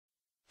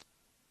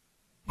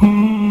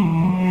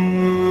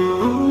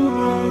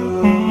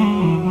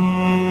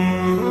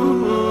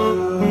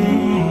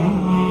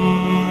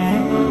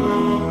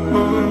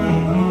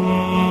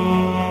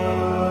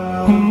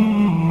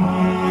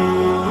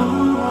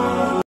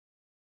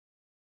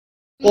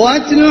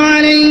واتل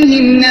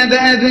عليهم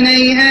نبأ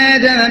ابني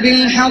آدم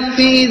بالحق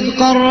إذ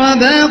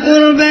قربا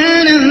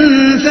قربانا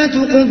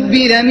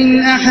فتقبل من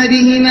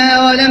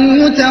أحدهما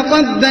ولم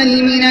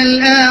يتقبل من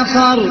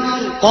الآخر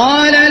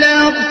قال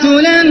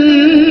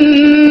لأقتلنك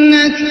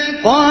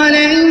قال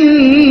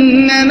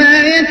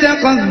إنما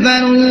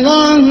يتقبل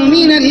الله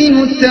من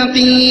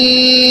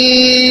المتقين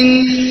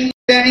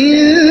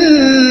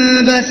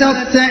لئن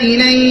بسطت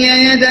إلي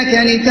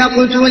يدك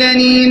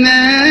لتقتلني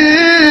ما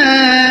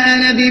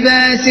أنا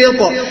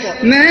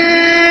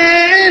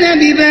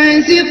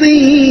بباسط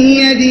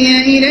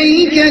يدي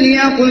إليك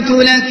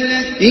لأقتلك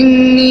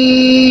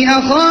إني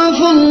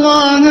أخاف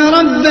الله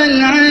رب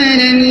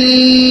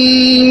العالمين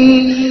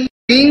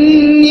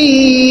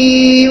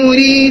إني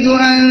أريد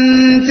أن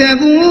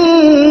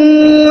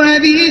تبوء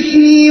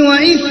بإثمي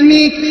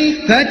وإثمك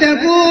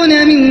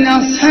فتكون من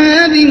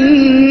أصحاب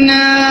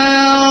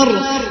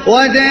النار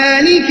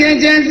وذلك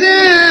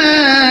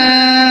جزاء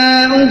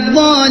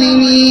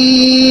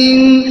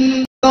الظالمين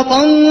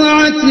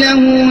فطوعت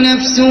له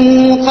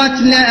نفسه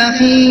قتل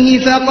أخيه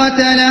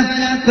فقتله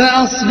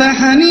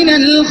فأصبح من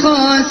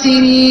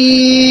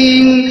الخاسرين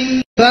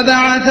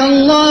فبعث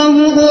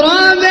الله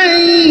غرابا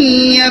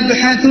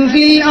يبحث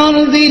في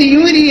الأرض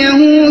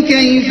ليريه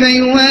كيف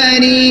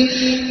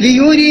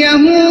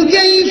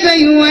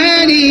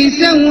يواري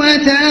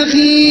سوءة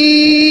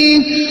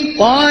أخيه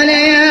قال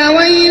يا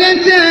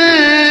ويلتى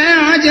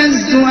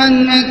أعجزت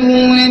أن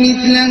أكون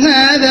مثل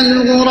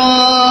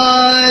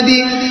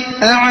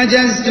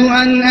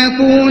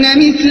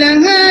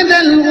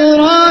هذا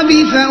الغراب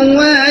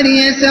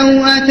فأواري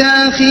سوءة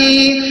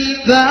أخي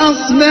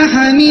فأصبح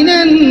من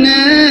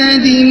النادمين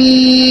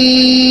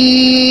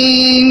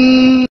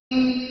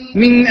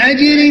من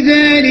أجل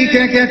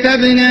ذلك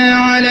كتبنا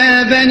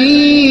على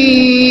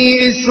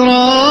بني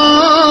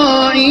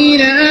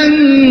إسرائيل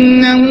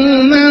أنه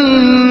من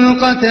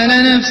قتل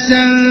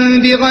نفسا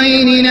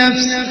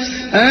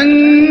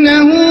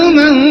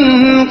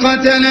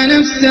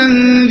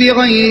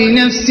بغير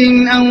نفس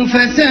أو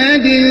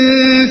فساد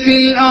في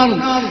الأرض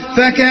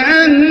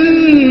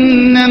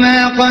فكأنما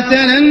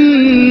قتل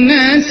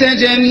الناس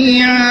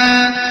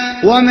جميعا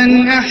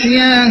ومن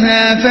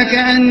أحياها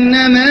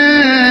فكأنما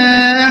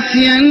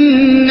أحيا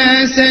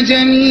الناس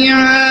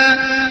جميعا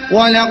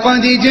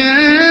ولقد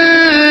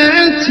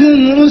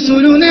جاءتهم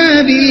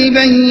رسلنا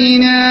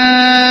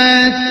بالبينات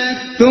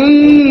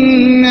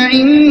ثم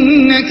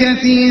إن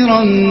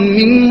كثيرا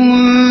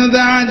منهم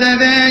بعد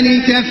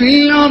ذلك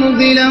في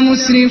الأرض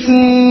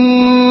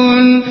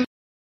لمسرفون.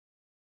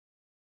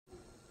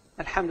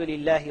 الحمد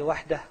لله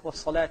وحده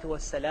والصلاة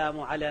والسلام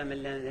على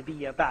من لا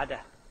نبي بعده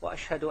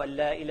وأشهد أن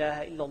لا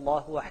إله إلا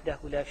الله وحده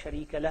لا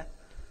شريك له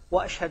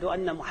وأشهد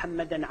أن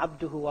محمدا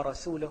عبده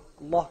ورسوله.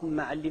 اللهم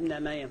علمنا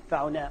ما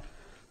ينفعنا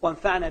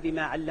وانفعنا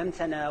بما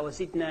علمتنا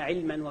وزدنا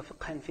علما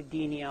وفقها في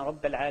الدين يا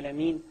رب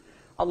العالمين.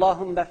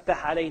 اللهم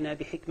افتح علينا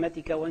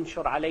بحكمتك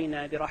وانشر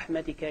علينا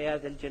برحمتك يا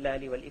ذا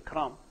الجلال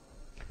والإكرام.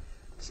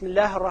 بسم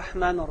الله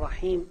الرحمن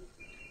الرحيم.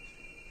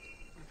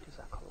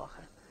 جزاك الله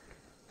خير.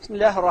 بسم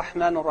الله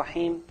الرحمن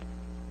الرحيم.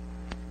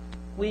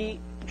 We,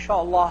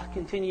 inshallah,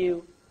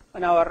 continue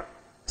on our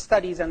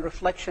studies and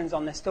reflections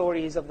on the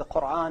stories of the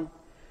Quran.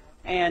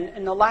 And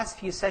in the last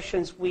few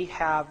sessions, we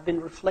have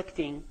been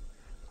reflecting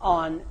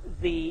on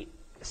the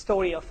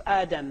story of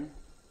Adam,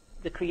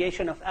 the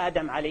creation of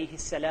Adam alayhi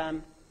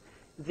salam,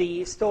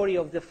 the story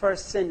of the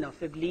first sin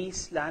of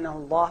Iblis,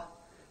 la'anahullah,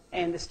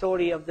 and the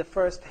story of the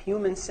first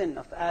human sin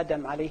of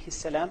Adam alayhi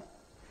salam,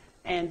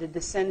 and the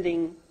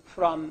descending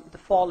from, the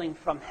falling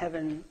from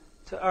heaven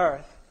to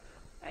earth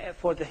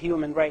for the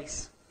human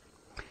race.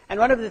 And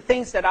one of the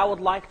things that I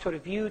would like to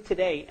review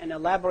today and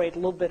elaborate a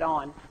little bit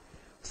on,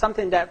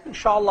 something that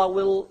inshallah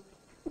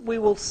we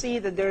will see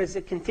that there is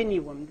a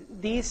continuum.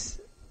 These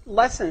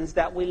lessons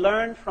that we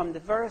learned from the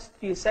first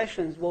few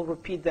sessions will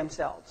repeat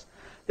themselves.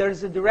 There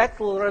is a direct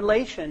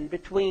relation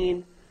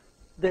between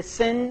the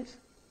sins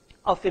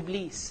of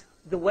Iblis,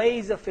 the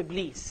ways of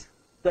Iblis,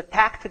 the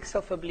tactics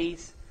of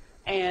Iblis,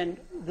 and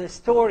the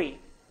stories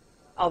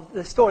of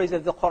the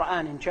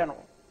Quran in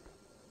general.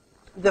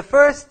 The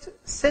first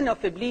sin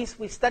of Iblis,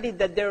 we studied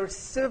that there are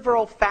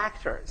several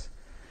factors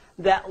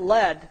that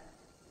led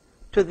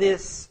to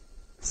this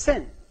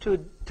sin, to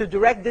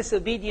direct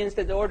disobedience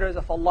to the orders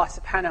of Allah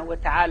subhanahu wa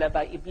ta'ala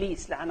by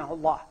Iblis,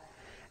 la'anahullah.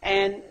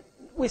 And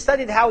we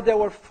studied how there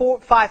were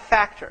 5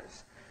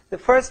 factors. The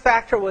first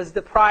factor was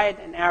the pride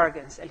and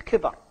arrogance,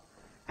 al-kibar,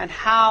 and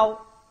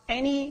how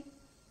any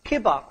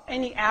kibar,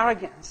 any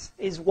arrogance,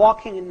 is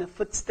walking in the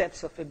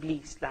footsteps of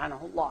Iblis,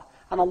 la'anahullah.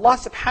 And Allah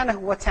subhanahu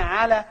wa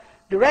ta'ala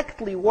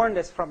directly warned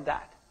us from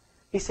that.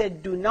 He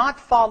said, do not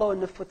follow in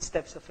the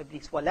footsteps of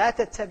Iblis. وَلَا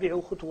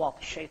تَتَّبِعُوا خُطُوَاتِ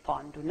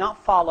الشَّيْطَانِ. Do not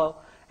follow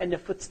in the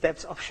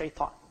footsteps of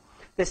shaitan.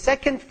 The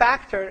second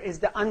factor is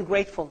the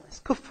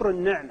ungratefulness, kufr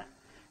al-ni'mah,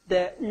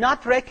 the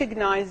not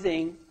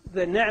recognizing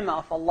the ni'mah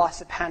of Allah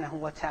subhanahu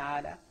wa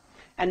ta'ala.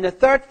 And the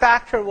third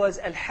factor was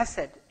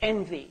al-hasad,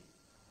 envy.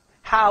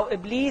 How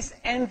Iblis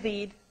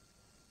envied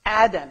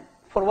Adam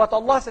for what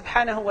Allah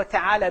subhanahu wa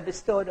ta'ala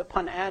bestowed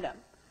upon Adam.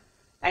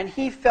 And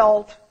he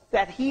felt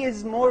that he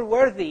is more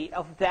worthy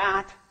of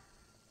that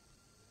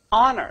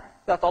honor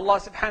that Allah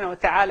subhanahu wa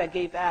ta'ala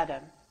gave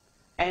Adam.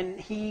 And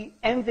he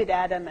envied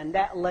Adam, and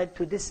that led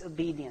to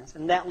disobedience,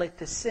 and that led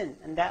to sin,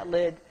 and that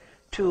led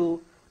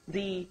to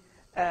the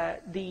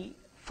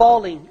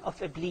falling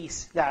of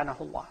Iblis,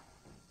 la'anahullah.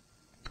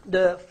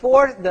 The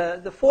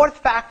fourth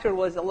factor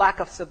was a lack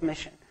of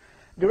submission.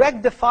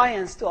 Direct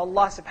defiance to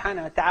Allah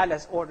subhanahu wa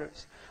ta'ala's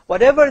orders.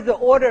 Whatever the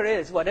order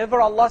is,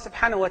 whatever Allah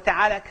subhanahu wa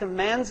ta'ala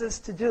commands us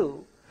to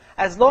do,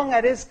 as long as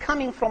it is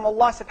coming from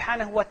Allah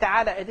subhanahu wa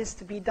ta'ala, it is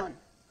to be done.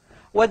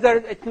 Whether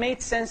it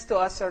made sense to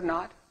us or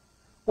not,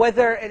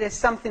 whether it is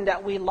something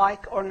that we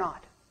like or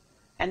not.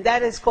 And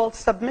that is called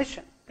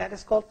submission. That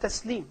is called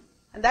taslim.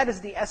 And that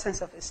is the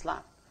essence of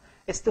Islam.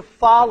 It's to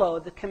follow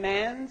the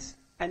commands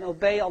and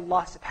obey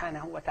Allah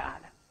subhanahu wa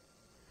ta'ala.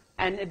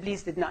 And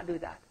Iblis did not do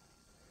that.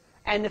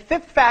 And the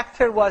fifth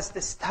factor was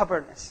the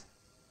stubbornness.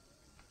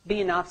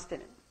 Being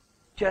obstinate.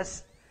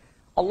 Just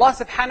Allah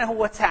subhanahu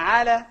wa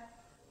ta'ala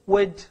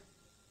would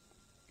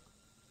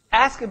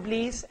ask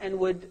Iblis and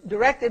would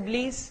direct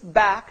Iblis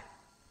back,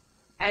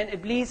 and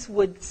Iblis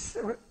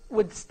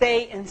would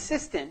stay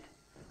insistent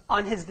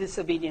on his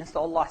disobedience to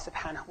Allah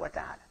subhanahu wa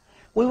ta'ala.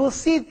 We will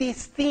see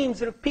these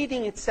themes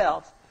repeating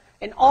itself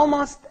in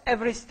almost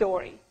every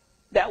story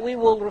that we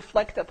will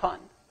reflect upon.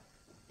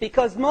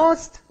 Because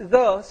most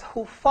those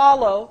who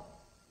follow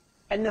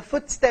in the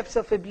footsteps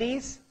of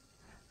Iblis,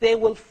 they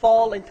will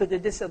fall into the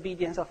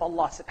disobedience of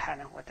Allah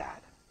subhanahu wa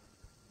ta'ala.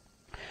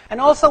 And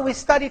also we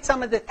studied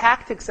some of the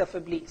tactics of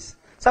Iblis.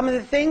 Some of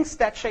the things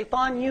that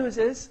shaitan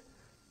uses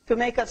to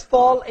make us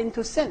fall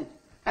into sin.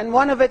 And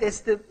one of it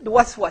is the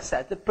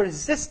waswasa, the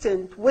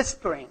persistent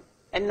whispering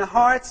in the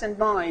hearts and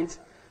minds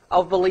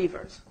of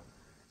believers.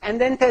 And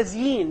then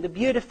tazyin, the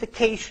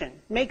beautification,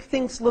 make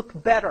things look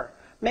better,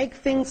 make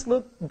things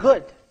look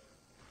good.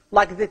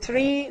 Like the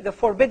tree, the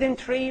forbidden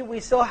tree, we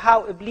saw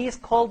how Iblis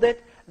called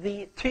it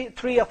the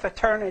tree of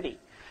eternity,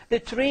 the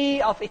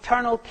tree of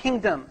eternal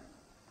kingdom.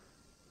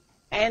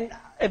 And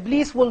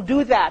Iblis will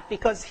do that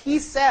because he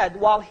said,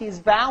 while he's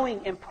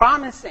vowing and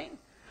promising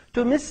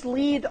to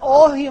mislead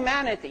all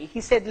humanity,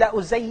 he said,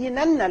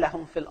 لَأُزَيِّنَنَّ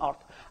لَهُمْ فِي الْأَرْضِ,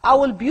 I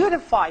will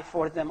beautify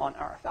for them on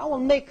earth. I will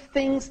make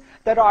things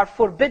that are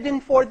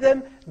forbidden for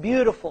them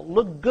beautiful,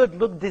 look good,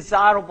 look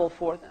desirable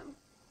for them.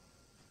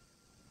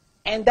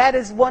 And that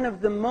is one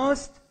of the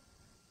most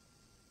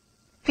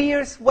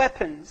fierce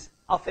weapons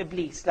of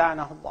Iblis,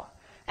 la'anahullah.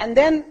 And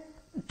then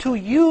to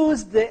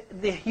use the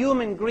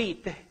human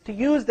greed, to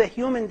use the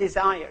human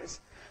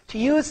desires, to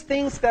use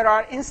things that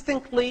are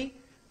instinctively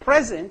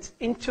present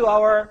into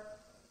our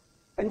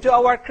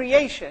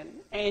creation,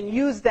 and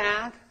use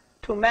that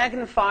to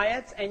magnify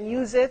it and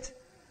use it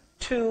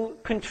to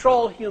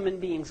control human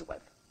beings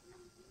with.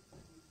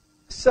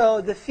 So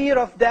the fear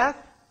of death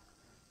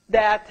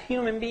that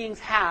human beings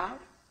have,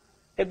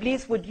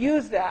 Iblis would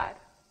use that,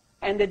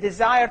 and the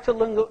desire to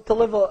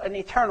live an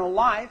eternal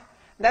life.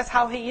 That's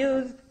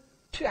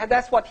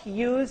what he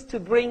used to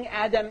bring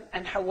Adam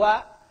and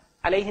Hawa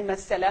alayhim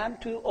as-salam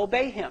to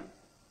obey him.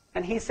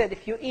 And he said,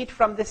 if you eat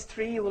from this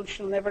tree, you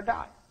shall never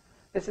die.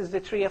 This is the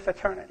tree of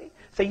eternity.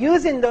 So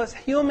using those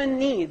human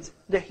needs,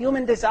 the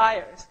human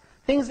desires,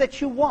 things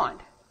that you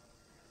want,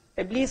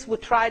 Iblis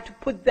would try to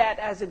put that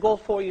as a goal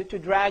for you to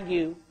drag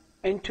you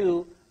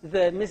into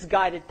the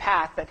misguided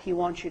path that he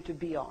wants you to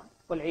be on.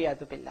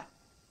 وَالْعِيَاذُ بِاللَّهِ.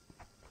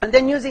 And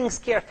then using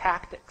scare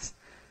tactics.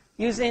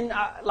 Using,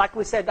 like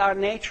we said, our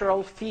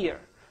natural fear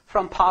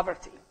from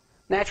poverty,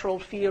 natural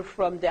fear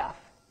from death.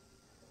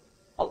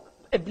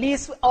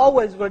 Iblis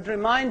always would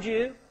remind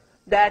you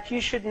that you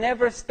should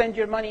never spend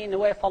your money in the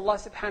way of Allah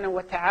subhanahu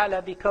wa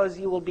ta'ala because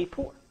you will be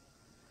poor.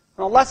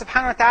 And Allah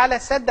subhanahu wa ta'ala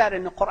said that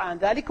in the Quran.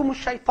 ذَلِكُمُ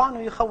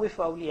الشَّيْطَانُ يُخَوِّفُ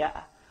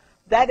أَوْلِيَاءَهُ.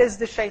 That is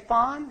the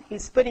shaitan.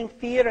 He's putting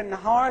fear in the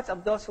hearts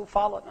of those who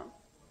follow them.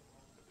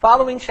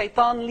 Following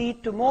shaitan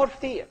lead to more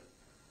fear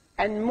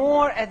and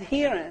more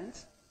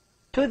adherence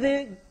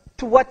to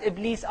what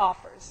Iblis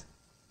offers,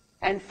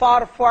 and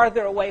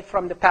farther away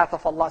from the path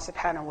of Allah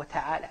subhanahu wa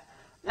ta'ala.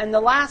 And the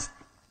last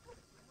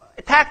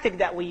tactic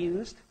that we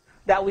used,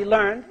 that we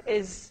learned,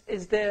 is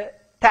the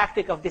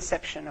tactic of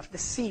deception, of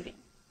deceiving.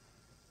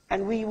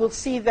 And we will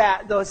see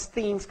those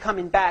themes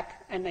coming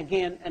back and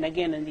again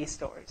in these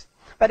stories.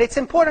 But it's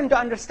important to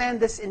understand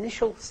this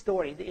initial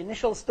story, the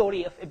initial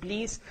story of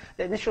Iblis,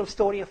 the initial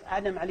story of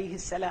Adam alayhi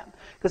salam,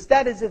 because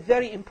that is a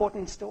very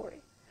important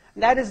story.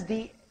 And that is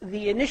the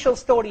initial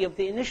story of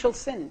the initial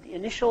sin, the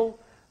initial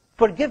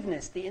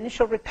forgiveness, the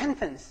initial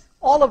repentance.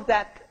 All of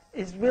that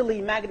is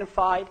really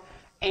magnified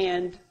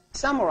and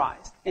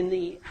summarized in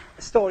the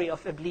story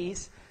of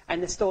Iblis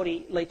and the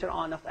story later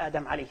on of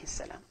Adam alayhi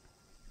salam.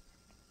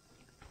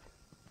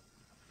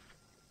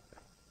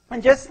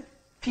 And just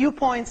few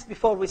points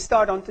before we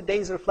start on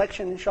today's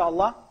reflection,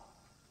 inshallah,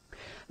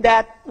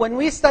 that when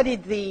we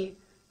studied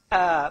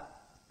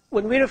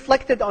when we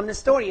reflected on the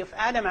story of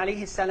Adam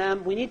alayhi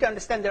salam, we need to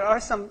understand there are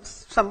some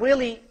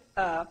really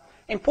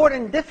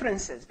important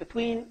differences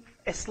between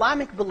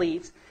Islamic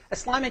beliefs,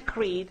 Islamic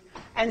creed,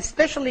 and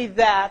especially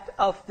that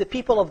of the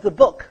people of the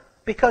book,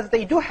 because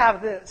they do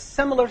have the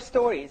similar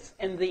stories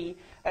in the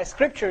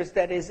scriptures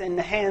that is in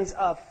the hands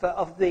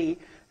of the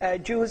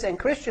Jews and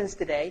Christians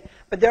today,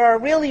 but there are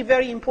really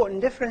very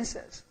important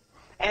differences.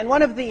 And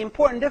one of the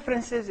important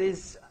differences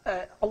is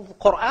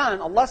Quran.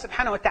 Allah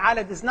subhanahu wa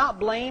ta'ala does not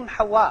blame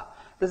Hawa,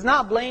 does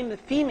not blame the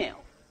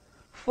female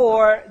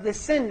for the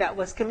sin that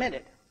was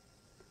committed.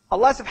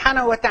 Allah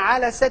subhanahu wa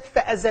ta'ala said,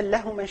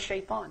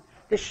 فَأَزَلَّهُمَا الشَّيْطَانِ.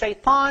 The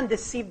shaitan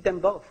deceived them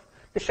both.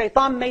 The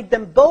shaitan made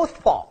them both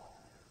fall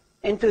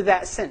into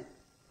that sin.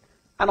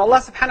 And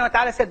Allah subhanahu wa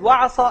ta'ala said,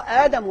 وَعَصَى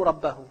آدَمُ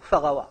رَبَّهُ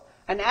فَغَوَى.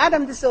 And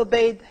Adam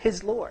disobeyed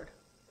his Lord.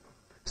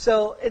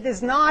 So it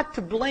is not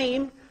to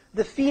blame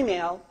the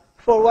female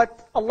for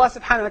what Allah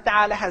subhanahu wa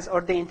ta'ala has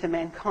ordained to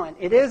mankind.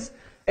 It is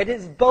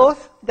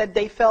both that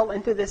they fell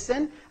into the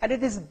sin, and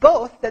it is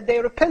both that they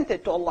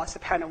repented to Allah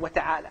subhanahu wa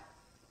ta'ala.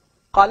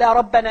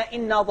 قَالَا رَبَّنَا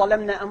إِنَّا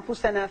ظَلَمْنَا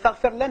أَنفُسَنَا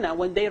فَاغْفِرْ لَنَا.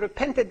 When they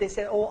repented, they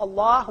said, "Oh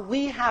Allah,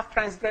 we have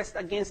transgressed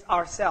against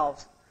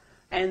ourselves."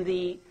 And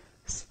the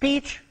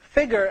speech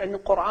figure in the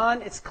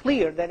Quran, it's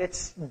clear that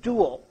it's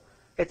dual.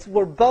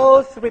 We're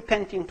both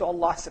repenting to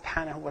Allah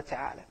subhanahu wa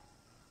ta'ala.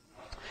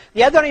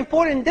 The other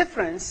important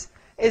difference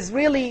is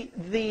really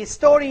the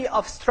story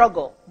of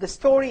struggle, the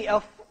story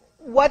of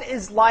what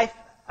is life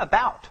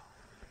about.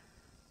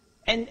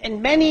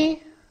 And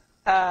many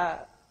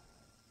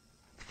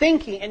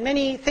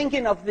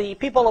thinking of the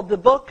people of the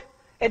book,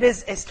 it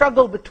is a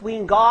struggle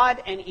between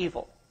God and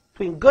evil,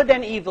 between good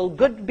and evil,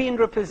 good being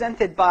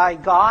represented by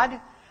God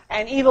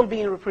and evil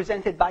being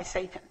represented by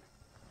Satan.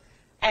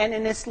 And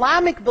in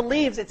Islamic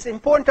beliefs, it's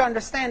important to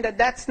understand that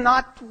that's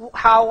not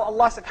how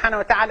Allah subhanahu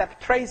wa ta'ala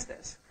portrays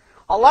this.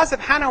 Allah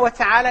subhanahu wa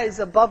ta'ala is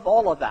above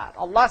all of that.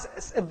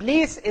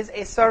 Iblis is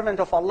a servant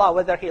of Allah,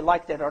 whether he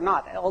liked it or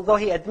not, although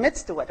he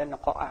admits to it in the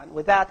Quran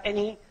without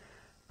any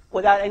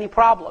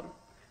problem.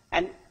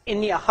 And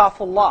inni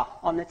akhafullah,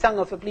 on the tongue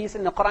of Iblis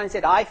in the Quran,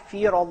 said, I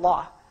fear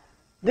Allah.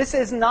 This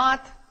is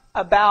not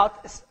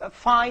about a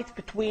fight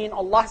between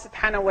Allah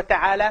subhanahu wa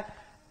ta'ala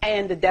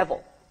and the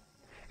devil.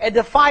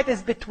 The fight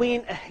is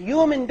between a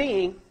human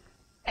being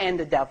and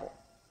the devil.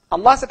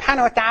 Allah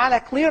subhanahu wa ta'ala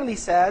clearly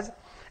says,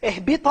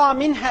 اهبطا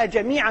منها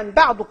جميعا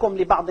بعضكم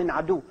لبعض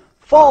عدو.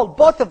 Fall,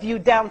 both of you,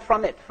 down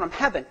from it, from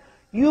heaven.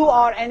 You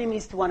are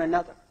enemies to one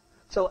another.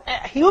 So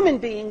human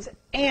beings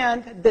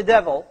and the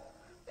devil,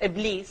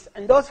 Iblis,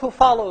 and those who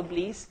follow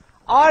Iblis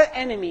are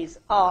enemies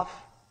of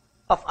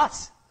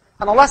us.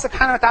 And Allah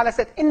subhanahu wa ta'ala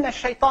said, إِنَّ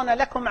الشَّيْطَانَ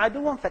لَكُمْ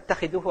عَدُوًا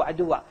فَاتَّخِذُوهُ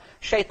عَدُوًا.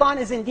 Shaitan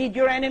is indeed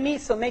your enemy,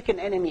 so make an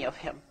enemy of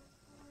him.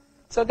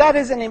 So that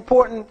is an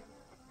important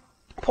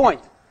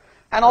point.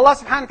 And Allah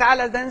subhanahu wa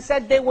ta'ala then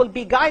said, there will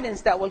be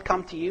guidance that will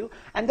come to you.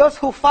 And those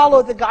who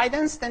follow the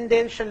guidance, then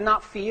they shall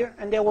not fear,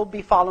 and they will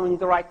be following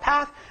the right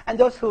path. And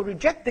those who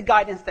reject the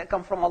guidance that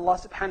come from Allah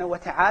subhanahu wa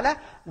ta'ala,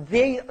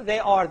 they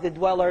are the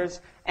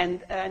dwellers,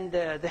 and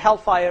the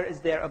hellfire is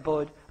their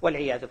abode.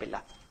 وَالْعِيَاذُ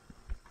بِاللَّهِ.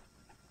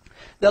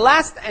 The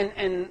last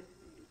and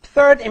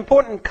third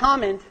important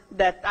comment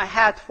that I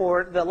had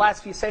for the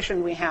last few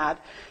sessions we had,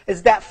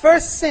 is that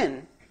first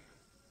sin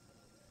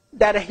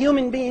that a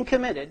human being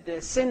committed,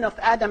 the sin of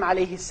Adam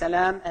alayhi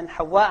salam and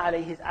Hawa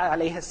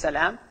alayhi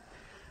salam,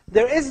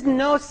 there is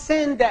no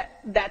sin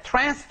that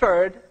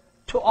transferred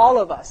to all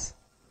of us.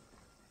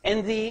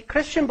 And the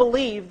Christian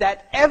believe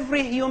that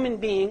every human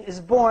being is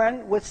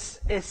born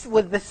with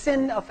the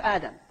sin of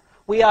Adam.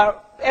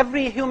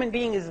 Every human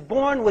being is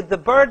born with the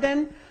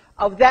burden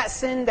of that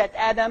sin that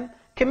Adam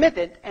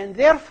committed, and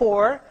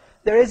therefore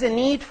there is a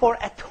need for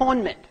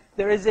atonement.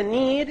 There is a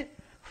need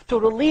to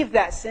relieve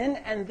that sin,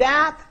 and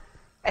that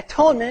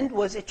atonement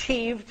was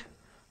achieved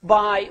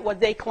by what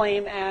they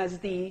claim as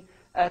the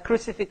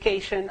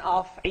crucifixion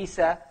of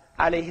Isa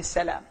alayhi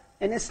salam.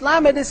 In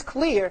Islam, it is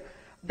clear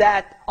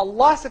that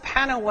Allah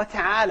subhanahu wa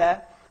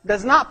ta'ala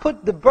does not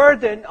put the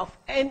burden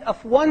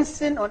of one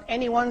sin on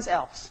anyone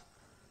else.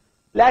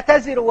 لا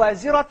تزر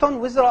وازرة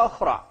وزر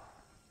أخرى.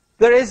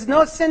 There is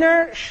no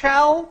sinner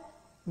shall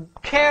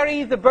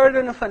carry the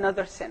burden of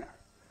another sinner.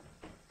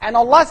 And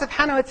Allah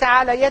subhanahu wa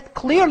ta'ala yet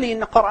clearly in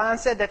the Quran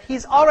said that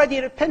He's already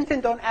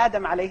repentant on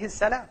Adam alayhi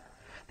salam.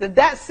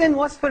 That sin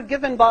was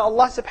forgiven by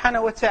Allah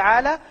subhanahu wa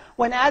ta'ala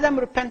when Adam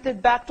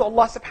repented back to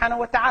Allah subhanahu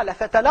wa ta'ala.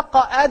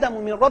 فَتَلَقَّى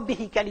آدَمُ مِنْ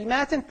رَبِّهِ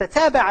كَلِمَاتٍ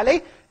فَتَابَ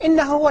عَلَيْهِ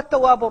إِنَّهُ هُوَ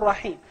التَّوَّابُ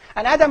الرَّحِيمُ.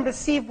 And Adam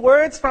received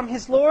words from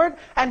his Lord,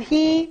 and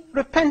he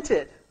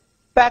repented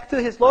back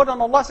to his Lord,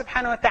 and Allah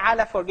subhanahu wa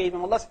ta'ala forgave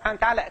him. Allah subhanahu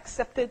wa ta'ala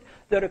accepted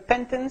the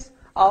repentance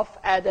of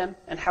Adam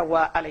and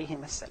Hawa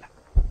alayhim as-salam.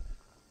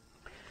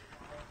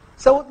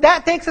 So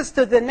that takes us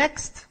to the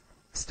next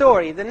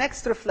story, the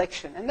next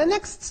reflection. And the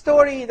next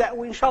story that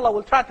we inshallah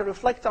will try to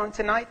reflect on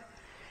tonight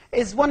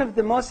is one of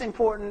the most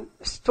important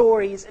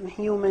stories in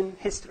human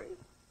history.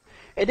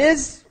 It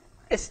is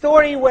a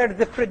story where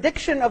the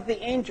prediction of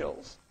the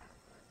angels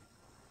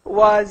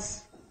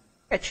was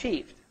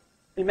achieved.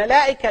 The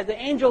malaika, the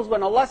angels,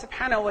 when Allah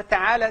subhanahu wa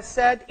ta'ala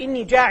said,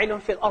 إِنِّي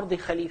جَاعِلٌ فِي الْأَرْضِ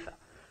خَلِيفَةً,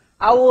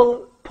 I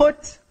will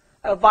put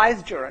a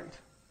vicegerent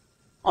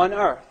on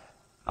earth.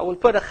 I will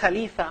put a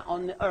khalifa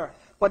on the earth.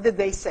 What did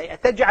they say?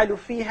 أَتَجْعَلُ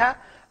فِيهَا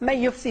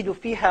مَنْ يُفْسِدُ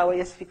فِيهَا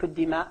وَيَسْفِكُ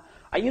الدِّمَاء.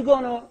 Are you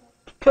going to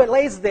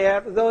place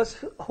there those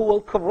who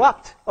will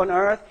corrupt on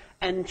earth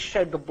and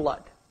shed the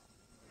blood?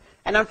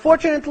 And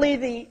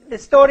unfortunately, the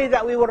story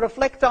that we will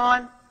reflect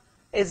on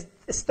is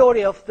the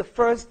story of the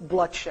first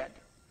bloodshed.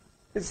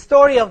 The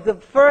story of the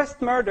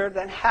first murder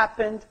that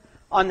happened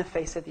on the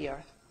face of the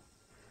earth.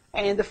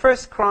 And the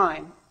first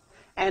crime.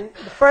 And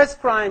the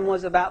first crime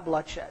was about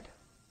bloodshed.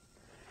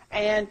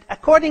 And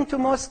according to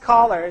most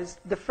scholars,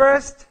 the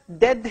first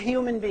dead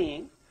human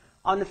being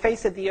on the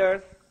face of the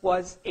earth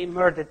was a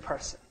murdered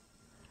person.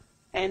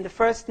 And the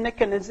first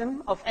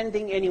mechanism of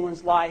ending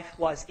anyone's life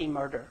was a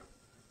murder.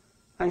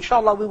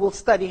 Inshallah, we will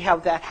study how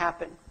that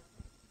happened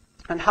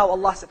and how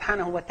Allah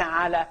subhanahu wa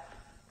ta'ala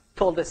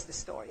told us the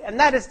story. And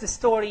that is the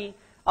story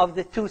of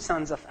the two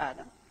sons of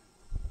Adam.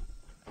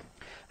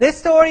 This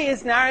story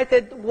is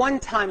narrated one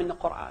time in the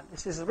Quran.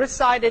 This is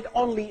recited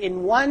only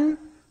in one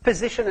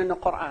position in the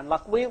Quran.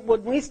 Like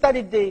when we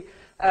studied the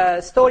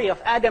story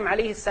of Adam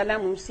alayhi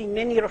salam, we see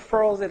many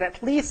referrals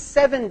at least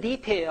 7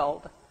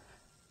 detailed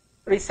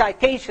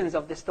recitations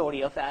of the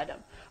story of Adam.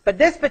 But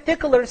this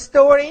particular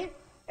story,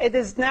 it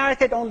is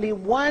narrated only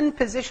one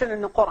position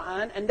in the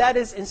Quran, and that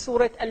is in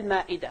Surah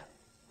Al-Ma'idah.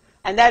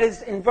 And that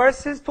is in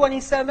verses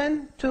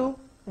 27 to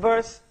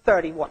verse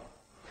 31.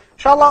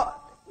 Inshallah,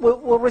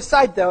 we'll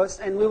recite those,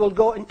 and we will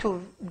go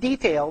into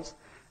details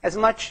as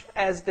much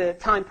as the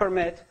time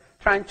permits,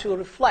 trying to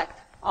reflect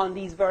on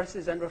these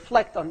verses and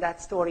reflect on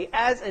that story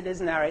as it is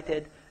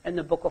narrated in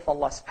the book of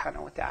Allah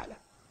subhanahu wa ta'ala.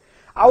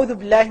 أعوذ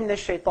بالله من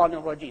الشيطان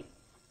الرجيم.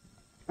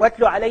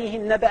 واتل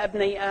عليهم نبأ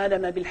ابني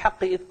آدم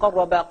بالحق إذ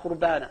قربا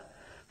قربانا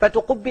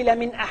فتقبل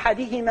من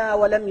أحدهما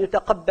ولم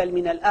يتقبل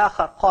من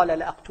الآخر قال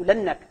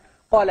لأقتلنك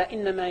قال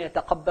إنما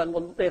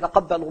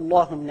يتقبل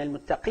الله من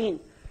المتقين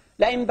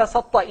لئن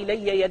بسطت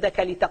إلي يدك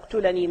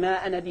لتقتلني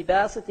ما أنا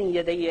بباسط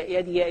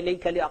يدي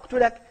إليك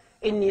لأقتلك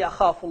إني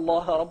أخاف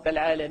الله رب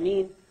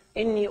العالمين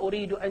إني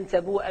أريد أن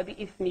تبوء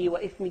بإثمي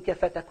وإثمك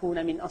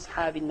فتكون من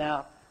أصحاب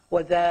النار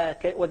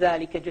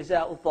وذلك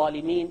جزاء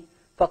الظالمين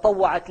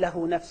فطوعت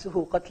له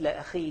نفسه قتل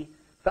أخيه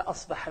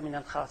فأصبح من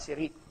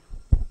الخاسرين.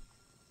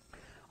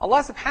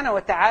 Allah subhanahu wa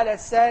ta'ala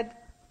said,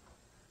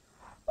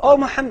 O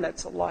Muhammad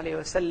sallallahu alayhi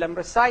wa sallam,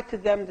 recite to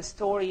them the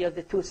story of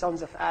the two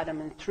sons of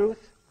Adam in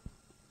truth.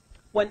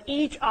 When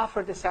each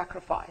offered a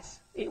sacrifice,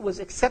 it was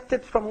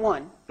accepted from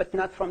one, but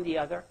not from the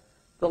other.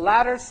 The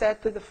latter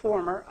said to the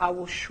former, I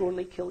will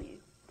surely kill you.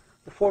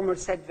 The former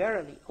said,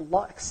 verily,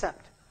 Allah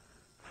accept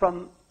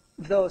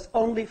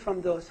only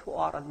from those who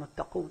are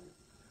al-muttaqun.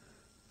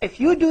 If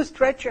you do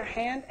stretch your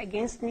hand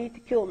against me to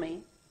kill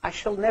me, I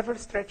shall never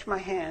stretch my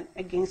hand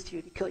against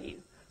you to kill you.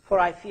 For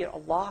I fear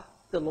Allah,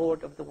 the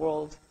Lord of the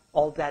worlds,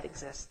 all that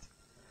exists.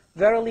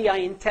 Verily, I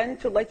intend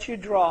to let you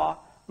draw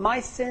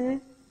my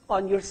sin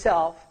on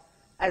yourself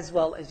as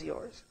well as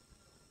yours.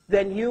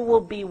 Then you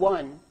will be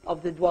one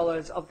of the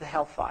dwellers of the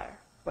hellfire.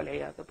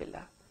 وَالْعِيَاذُ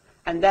بِاللَّهِ.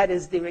 And that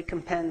is the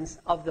recompense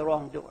of the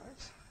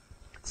wrongdoers.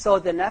 So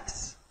the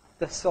nafs,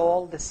 the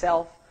soul, the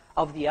self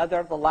of the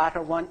other, the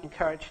latter one,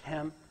 encouraged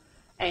him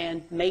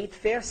and made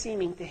fair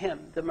seeming to him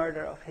the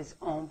murder of his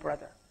own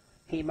brother.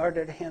 He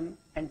murdered him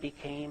and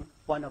became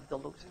one of the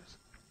losers.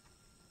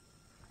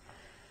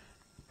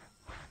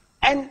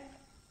 And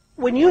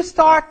when you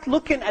start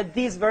looking at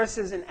these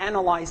verses and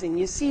analyzing,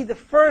 you see the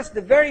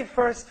very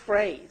first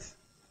phrase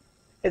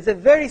is a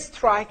very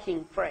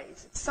striking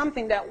phrase. It's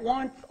something that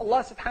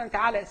Allah subhanahu wa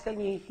ta'ala is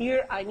telling you,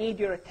 here I need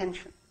your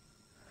attention.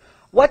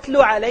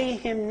 وَاتْلُ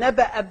عَلَيْهِمْ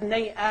نَبَأَ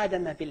ابْنَيْ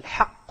آدَمَ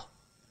بِالْحَقِّ.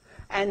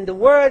 And the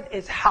word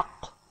is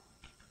haqq.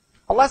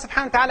 Allah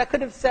subhanahu wa ta'ala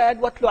could have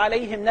said, وَاتْلُ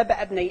عَلَيْهِمْ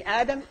نَبَأَ ابْنَيْ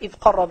آدَمَ إِذْ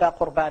قَرَّبَا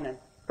قُرْبَانًا.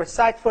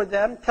 Recite for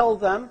them, tell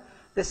them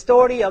the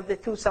story of the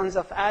two sons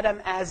of Adam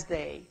as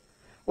they.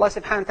 Allah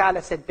subhanahu wa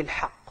ta'ala said,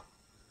 بِالْحَقِّ.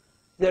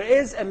 There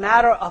is a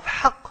matter of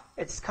haqq,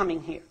 it's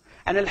coming here.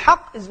 And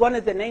al-haqq is one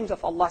of the names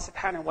of Allah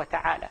subhanahu wa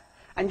ta'ala.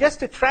 And just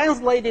to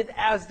translate it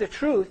as the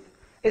truth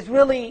is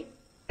really,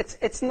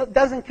 it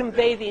doesn't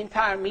convey the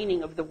entire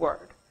meaning of the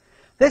word.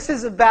 This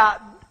is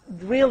about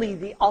really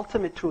the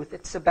ultimate truth.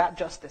 It's about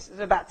justice. It's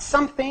about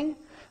something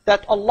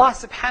that Allah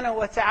subhanahu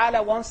wa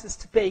ta'ala wants us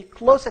to pay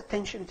close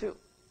attention to.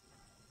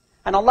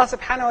 And Allah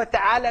subhanahu wa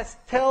ta'ala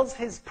tells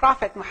His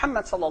Prophet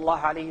Muhammad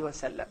sallallahu alayhi wa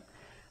sallam,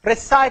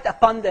 recite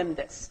upon them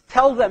this,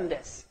 tell them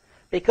this.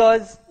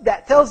 Because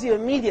that tells you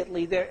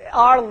immediately there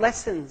are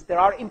lessons, there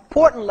are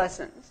important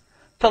lessons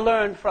to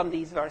learn from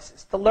these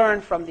verses, to learn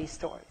from these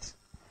stories.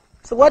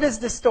 So what is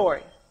the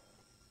story?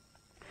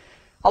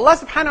 Allah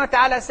subhanahu wa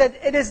ta'ala said,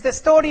 it is the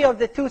story of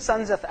the two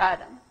sons of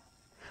Adam.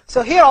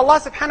 So here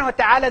Allah subhanahu wa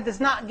ta'ala does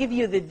not give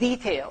you the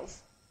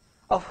details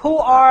of who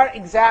are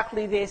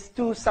exactly these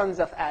two sons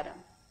of Adam.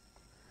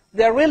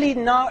 There are really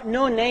no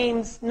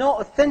names, no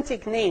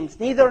authentic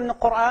names, neither in the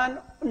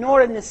Quran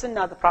nor in the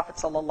Sunnah of the Prophet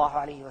sallallahu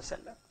alaihi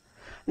wasallam.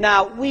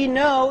 Now, we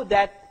know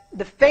that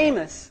the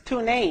famous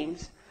two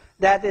names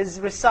that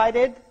is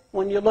recited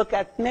when you look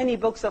at many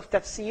books of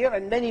tafsir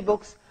and many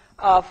books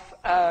of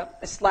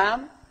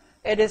Islam,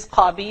 it is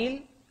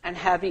Qabil and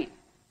Habil.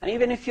 And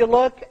even if you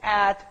look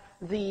at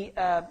the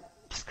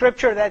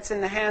scripture that's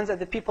in the hands of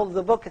the people of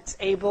the book, it's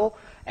Abel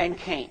and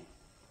Cain.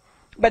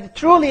 But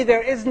truly,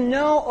 there is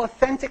no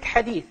authentic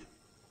hadith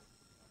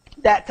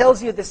that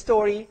tells you the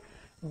story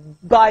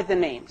by the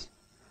names.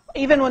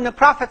 Even when the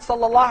Prophet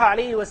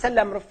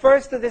ﷺ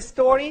refers to this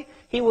story,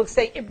 he will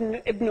say,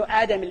 Ibn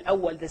Adam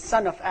al-Awwal, the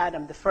son of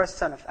Adam, the first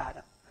son of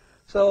Adam.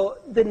 So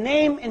the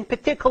name in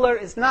particular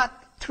is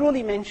not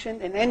truly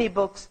mentioned in any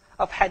books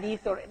of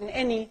hadith or in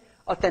any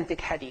authentic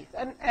hadith.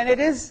 And it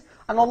is,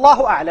 and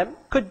Allahu A'lam,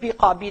 could be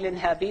Qabil and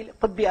Habil,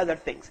 could be other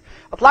things.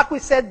 But like we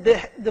said,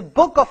 the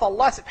book of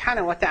Allah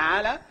subhanahu wa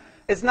ta'ala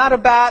is not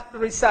about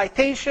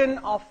recitation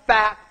of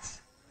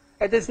facts.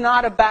 It is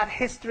not about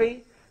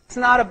history. It's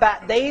not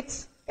about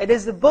dates. It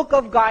is the book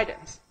of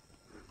guidance.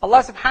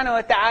 Allah subhanahu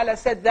wa ta'ala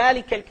said,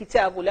 ذَلِكَ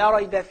الْكِتَابُ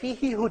لَا رَيْبَ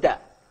فِيهِ هُدًى.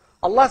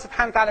 Allah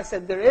subhanahu wa ta'ala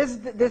said,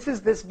 this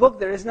is this book,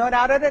 there is no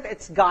doubt in it,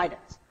 it's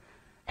guidance.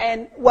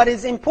 And what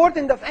is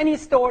important of any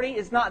story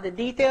is not the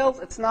details,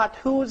 it's not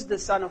who's the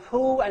son of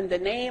who, and the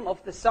name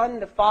of the son,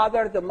 the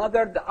father, the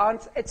mother, the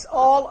aunt. It's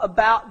all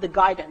about the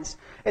guidance.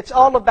 It's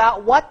all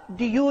about what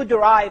do you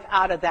derive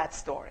out of that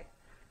story.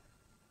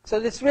 So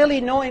there's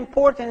really no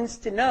importance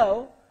to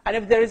know. And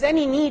if there is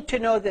any need to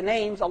know the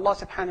names, Allah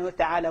subhanahu wa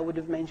ta'ala would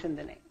have mentioned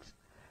the names.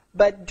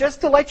 But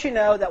just to let you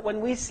know that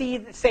when we say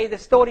the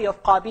story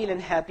of Qabil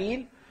and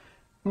Habil,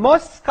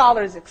 most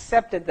scholars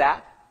accepted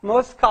that.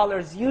 Most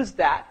scholars used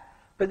that.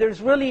 But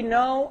there's really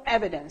no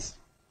evidence,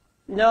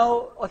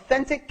 no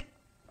authentic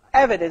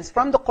evidence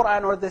from the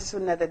Quran or the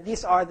Sunnah that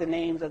these are the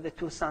names of the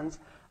two sons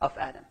of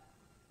Adam.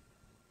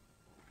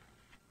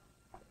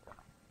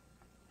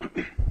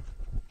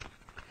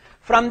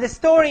 From the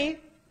story,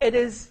 it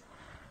is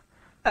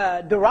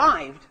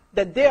derived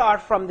that they are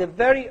from the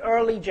very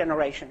early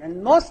generation.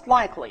 And most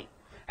likely,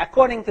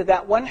 according to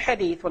that one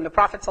hadith, when the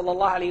Prophet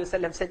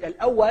ﷺ said,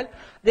 Al-Awwal,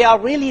 they are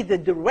really the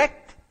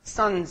direct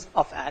sons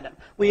of Adam.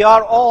 We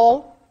are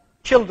all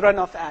children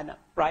of Adam,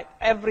 right?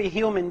 Every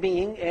human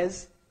being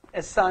is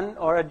a son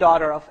or a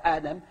daughter of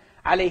Adam,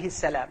 alayhi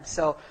salam.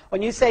 So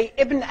when you say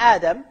Ibn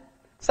Adam,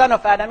 son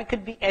of Adam, it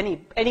could be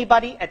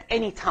anybody at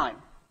any time.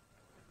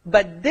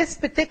 But this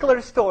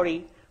particular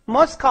story,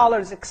 most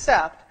scholars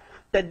accept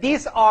that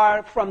these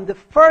are from the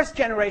first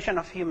generation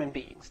of human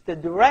beings, the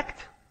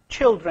direct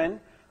children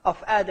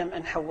of Adam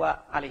and Hawa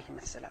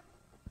alayhim as-salam.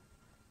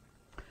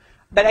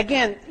 But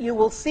again, you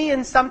will see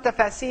in some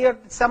tafasir,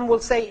 some will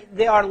say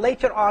they are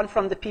later on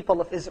from the people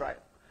of Israel,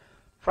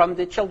 from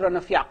the children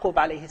of Yaqub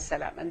alayhi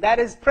salam. And that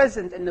is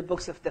present in the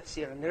books of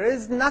tafsir. And there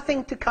is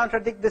nothing to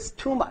contradict this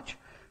too much.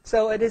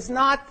 So it is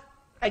not,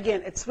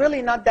 again, it's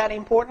really not that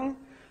important.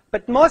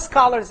 But most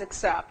scholars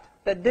accept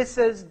that this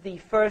is the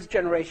first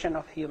generation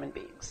of human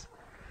beings.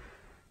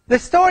 The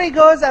story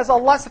goes as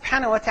Allah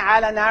subhanahu wa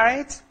ta'ala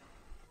narrates.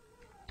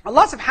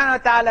 Allah subhanahu wa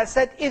ta'ala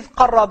said, إِذْ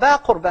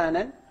قَرَّبَا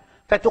قُرْبَانًا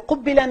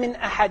فَتُقُبِّلَ مِنْ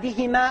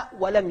أَحَدِهِمَا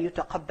وَلَمْ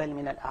يُتَقَبَّلْ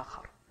مِنَ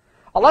الْآخَرِ.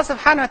 Allah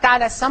subhanahu wa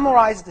ta'ala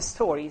summarized the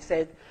story. He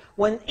said,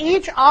 when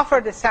each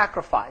offered a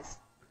sacrifice,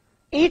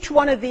 each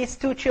one of these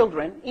two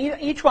children,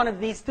 each one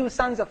of these two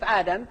sons of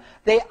Adam,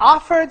 they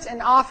offered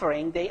an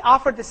offering. They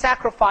offered the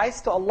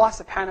sacrifice to Allah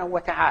subhanahu wa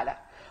ta'ala.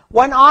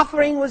 One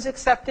offering was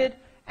accepted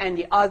and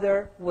the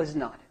other was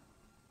not.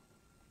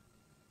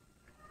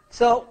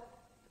 So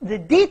the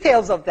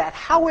details of that,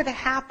 how it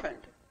happened,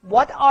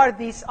 what are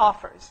these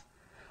offers?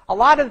 A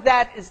lot of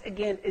that is,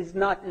 again, is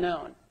not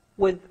known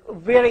with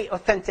very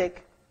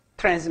authentic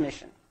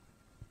transmission.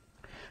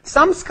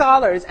 Some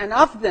scholars, and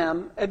of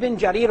them, Ibn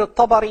Jarir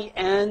al-Tabari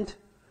and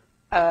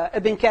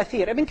Ibn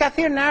Kathir. Ibn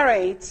Kathir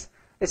narrates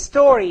a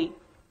story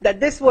that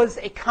this was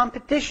a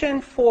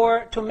competition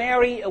to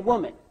marry a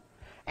woman.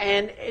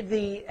 And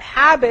the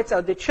habits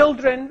of the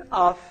children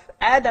of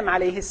Adam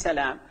alayhi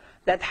salam,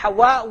 that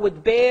Hawa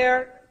would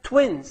bear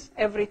twins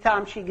every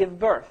time she gave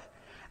birth.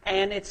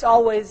 And it's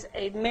always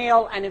a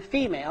male and a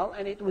female,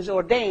 and it was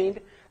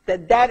ordained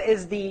that that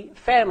is the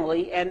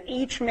family, and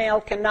each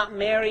male cannot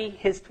marry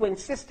his twin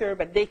sister,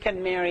 but they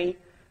can marry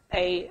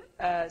a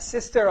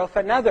sister of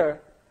another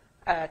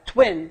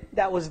twin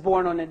that was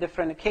born on a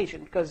different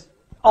occasion, because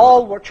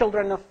all were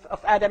children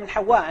of Adam and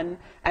Hawa,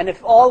 and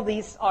if all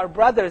these are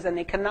brothers and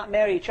they cannot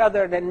marry each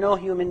other, then no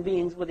human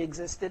beings would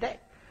exist today.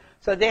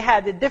 So they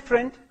had a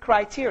different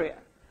criteria.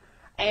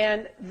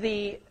 And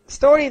the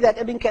story that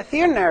Ibn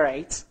Kathir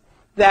narrates,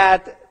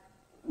 that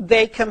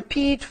they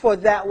compete for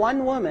that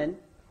one woman,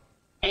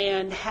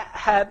 and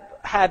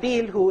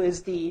Habil, who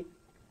is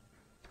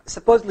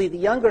supposedly the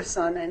younger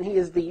son, and he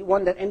is the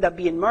one that ended up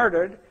being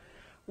murdered,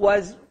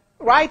 was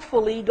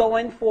rightfully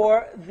going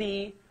for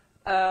the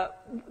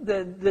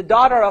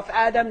daughter of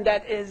Adam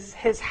that is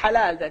his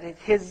halal, that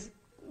is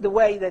the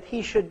way that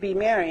he should be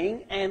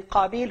marrying, and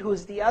Qabil,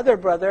 who's the other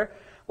brother,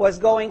 was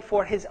going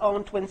for his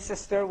own twin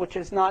sister, which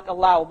is not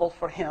allowable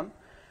for him.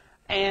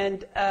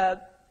 And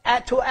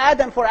for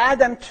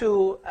Adam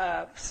to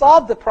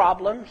solve the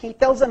problem, he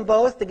tells them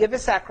both to give a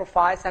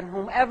sacrifice, and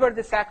whomever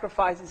the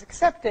sacrifice is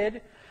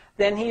accepted,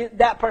 then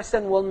that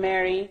person will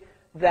marry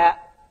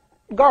that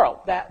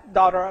girl, that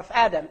daughter of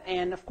Adam.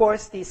 And of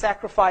course, the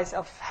sacrifice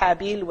of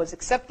Habil was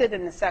accepted,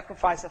 and the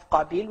sacrifice of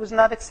Qabil was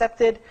not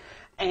accepted,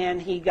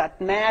 and he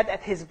got mad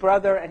at his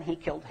brother, and he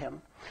killed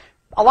him.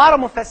 a lot of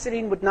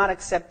Mufassirin would not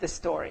accept this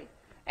story.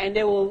 And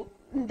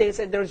they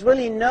said there's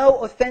really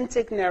no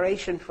authentic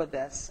narration for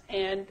this.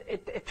 And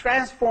it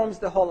transforms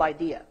the whole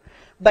idea.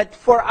 But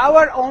for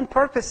our own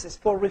purposes,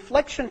 for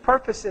reflection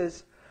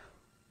purposes,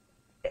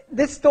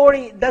 this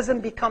story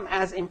doesn't become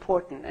as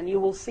important, and you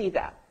will see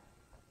that.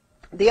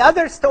 The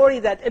other story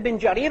that Ibn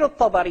Jarir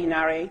al-Tabari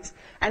narrates,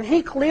 and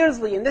he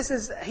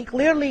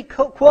clearly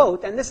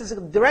quote, and this is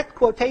a direct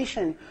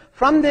quotation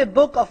from the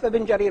book of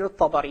Ibn Jarir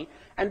al-Tabari.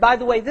 And by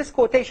the way, this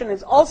quotation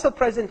is also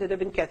present in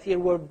Ibn Kathir,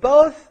 where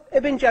both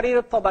Ibn Jarir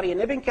al-Tabari and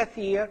Ibn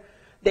Kathir,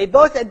 they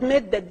both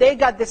admit that they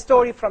got the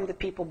story from the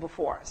people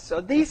before us. So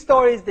these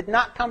stories did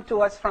not come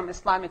to us from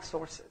Islamic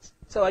sources.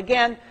 So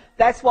again,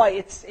 that's why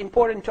it's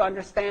important to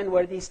understand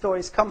where these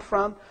stories come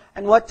from,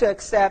 and what to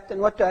accept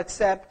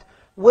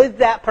with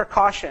that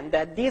precaution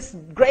that these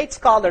great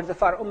scholars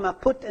of our ummah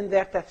put in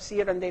their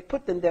tafsir and they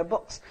put in their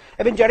books.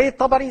 Ibn Jarir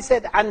al-Tabari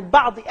said, عن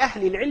بعض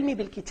أهل العلم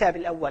بالكتاب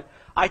الأول.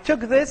 I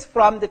took this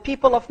from the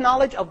people of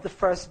knowledge of the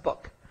first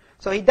book.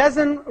 So he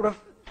doesn't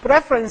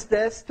reference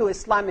this to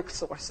Islamic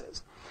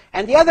sources.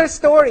 And the other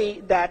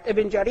story that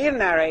Ibn Jarir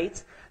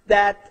narrates,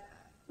 that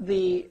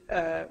the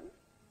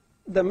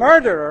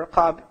murderer,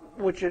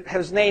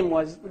 whose name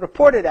was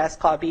reported as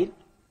Qabil,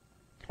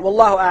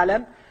 Wallahu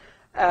A'lam,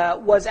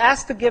 was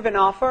asked to give an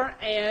offer,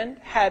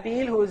 and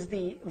Habil, who is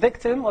the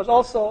victim, was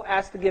also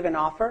asked to give an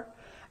offer.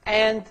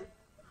 And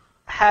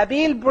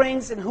Habil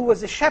brings, and who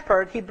was a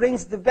shepherd, he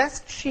brings the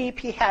best sheep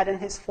he had in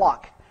his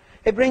flock.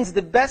 He brings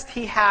the best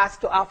he has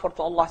to offer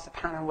to Allah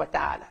subhanahu wa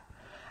ta'ala.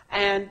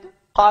 And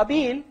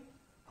Qabil,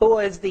 who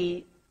is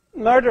the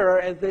murderer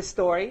of this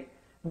story,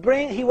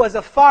 he was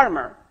a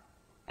farmer.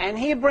 And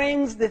he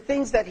brings the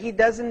things that he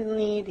doesn't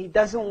need, he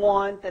doesn't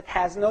want, that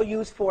has no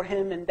use for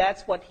him, and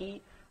that's what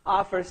he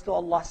offers to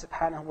Allah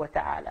subhanahu wa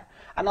ta'ala.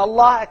 And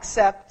Allah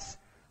accepts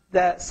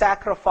the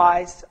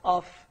sacrifice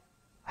of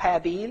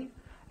Habil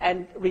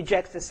and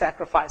rejects the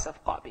sacrifice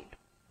of Qabil.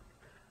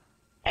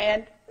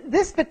 And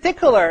this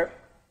particular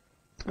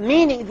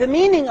meaning, the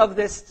meaning of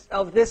this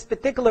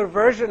particular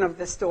version of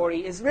the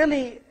story is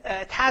really,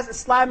 it has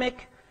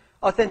Islamic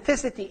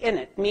authenticity in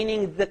it,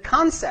 meaning the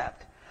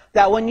concept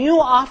that when you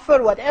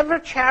offer whatever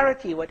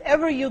charity,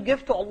 whatever you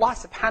give to Allah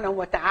subhanahu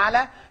wa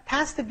ta'ala, it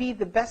has to be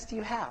the best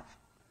you have.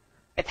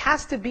 It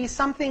has to be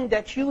something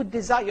that you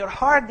desire, your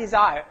heart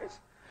desires,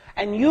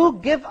 and you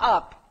give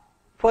up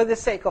for the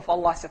sake of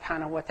Allah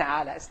subhanahu wa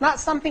ta'ala. It's not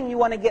something you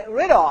want to get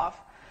rid of,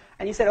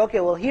 and you said, okay,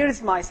 well,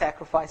 here's my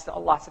sacrifice to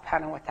Allah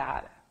subhanahu wa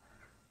ta'ala.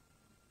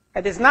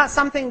 It is not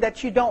something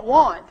that you don't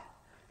want,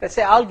 but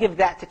say, I'll give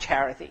that to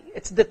charity.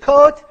 It's the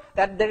coat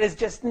that there is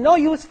just no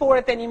use for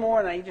it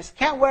anymore, and I just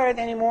can't wear it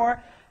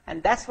anymore,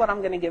 and that's what I'm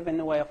going to give in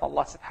the way of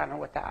Allah subhanahu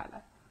wa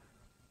ta'ala.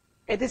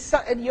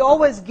 You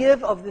always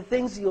give of the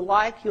things you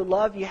like, you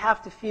love. You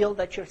have to feel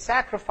that you're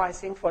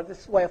sacrificing for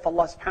this way of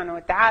Allah subhanahu wa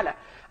ta'ala.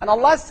 And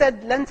Allah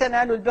said, لَن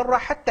تَنَالُوا الْبِرَّ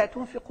حَتَّى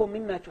تُنْفِقُوا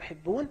مِمَّا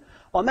تُحِبُّونَ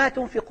وَمَا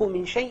تُنْفِقُوا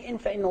مِنْ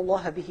شَيْءٍ فَإِنَّ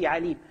اللَّهَ بِهِ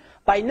عَلِيمٌ.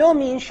 By no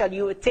means shall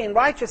you attain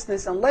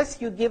righteousness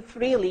unless you give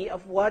freely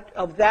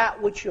of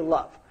that which you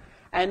love.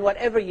 And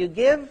whatever you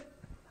give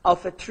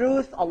of a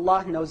truth,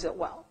 Allah knows it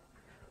well.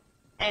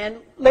 And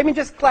let me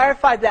just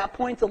clarify that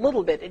point a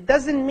little bit. It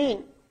doesn't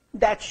mean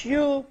that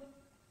you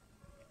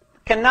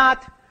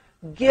cannot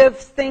give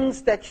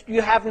things that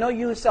you have no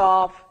use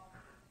of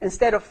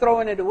instead of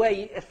throwing it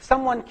away. If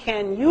someone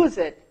can use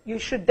it, you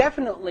should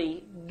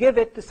definitely give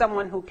it to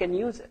someone who can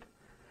use it.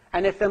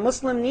 And if a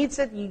Muslim needs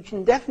it, you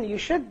should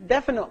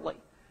definitely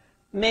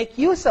make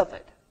use of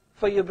it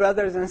for your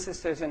brothers and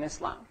sisters in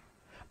Islam.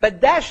 But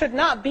that should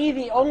not be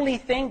the only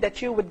thing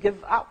that you would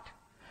give out.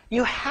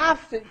 You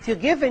have to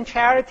give in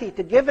charity,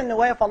 to give in the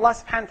way of Allah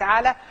subhanahu wa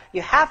ta'ala,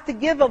 you have to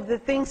give of the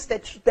things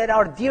that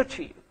are dear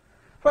to you.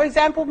 For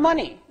example,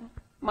 money.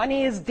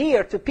 Money is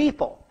dear to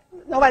people.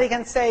 Nobody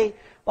can say,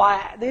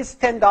 well, these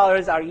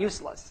 $10 are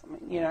useless,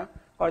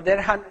 or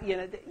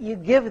you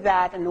give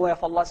that in the way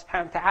of Allah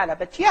subhanahu wa ta'ala.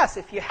 But yes,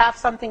 if you have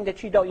something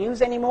that you don't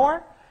use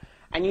anymore,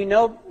 and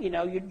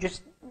you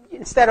just,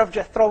 instead of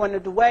just throwing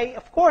it away,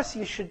 of course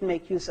you should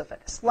make use of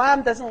it.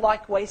 Islam doesn't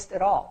like waste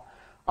at all.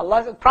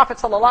 Prophet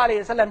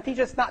ﷺ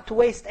teaches not to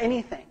waste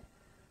anything.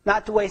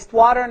 Not to waste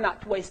water,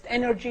 not to waste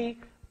energy.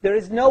 There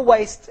is no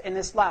waste in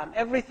Islam.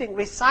 Everything,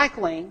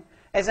 recycling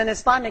is an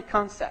Islamic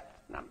concept.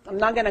 I'm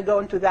not going to go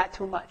into that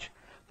too much.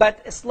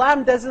 But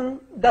Islam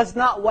does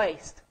not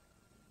waste.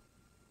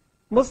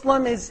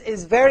 Muslim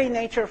is very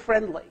nature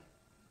friendly.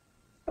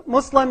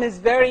 Muslim is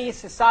very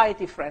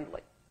society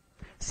friendly.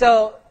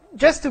 So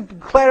just to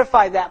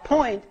clarify that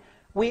point,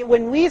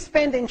 when we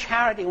spend in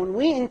charity, when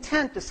we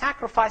intend to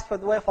sacrifice for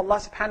the way of Allah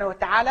subhanahu wa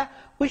ta'ala,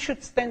 we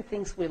should spend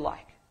things we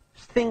like,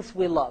 things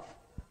we love.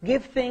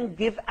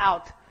 Give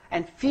out,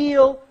 and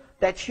feel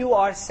that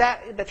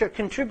you're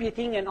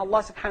contributing, and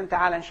Allah subhanahu wa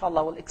ta'ala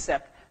inshallah will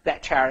accept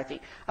that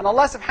charity. And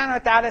Allah subhanahu wa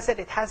ta'ala said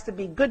it has to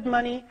be good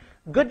money,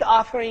 good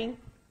offering,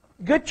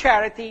 good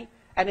charity,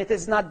 and it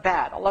is not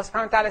bad. Allah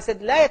subhanahu wa ta'ala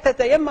said, لَا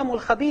يَتَتَيَمَّمُ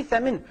الْخَبِيثَ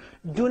مِنْ.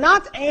 Do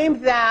not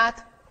aim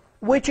that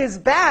which is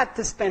bad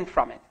to spend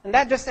from it. And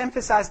that just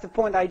emphasized the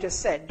point I just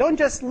said. Don't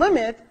just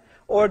limit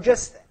or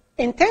just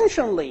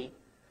intentionally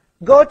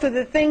go to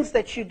the things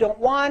that you don't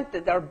want,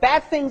 that are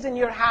bad things in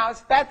your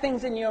house, bad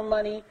things in your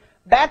money,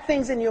 bad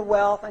things in your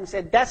wealth, and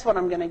say, that's what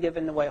I'm going to give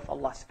in the way of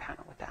Allah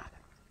subhanahu wa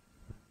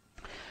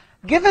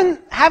ta'ala.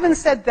 Having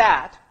said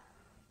that,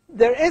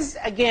 there is,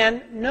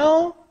 again,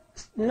 no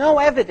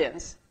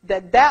evidence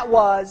that that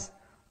was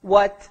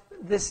what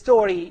the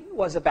story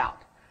was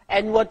about.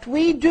 And what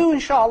we do,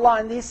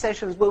 inshallah, in these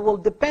sessions, we will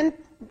depend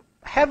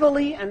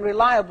heavily and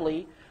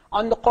reliably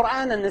on the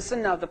Quran and the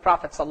Sunnah of the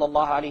Prophet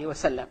sallallahu alaihi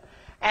wasallam.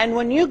 And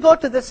when you go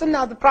to the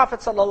Sunnah of the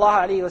Prophet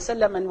sallallahu alaihi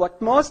wasallam, and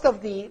what most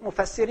of the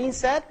Mufassirin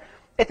said,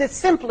 it is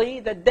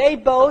simply that they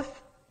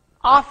both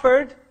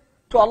offered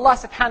to Allah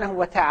subhanahu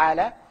wa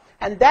ta'ala,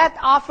 and that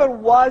offer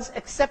was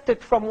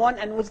accepted from one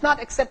and was not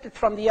accepted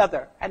from the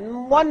other.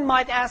 And one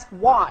might ask,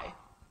 why?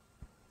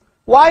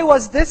 Why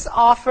was this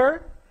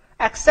offer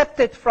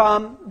accepted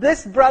from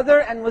this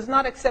brother and was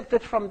not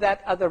accepted from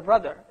that other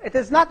brother? It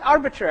is not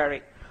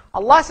arbitrary.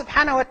 Allah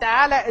subhanahu wa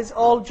ta'ala is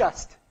all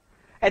just.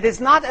 It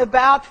is not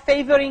about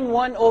favoring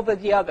one over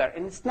the other.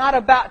 And it's not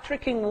about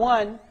tricking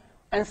one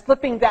and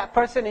slipping that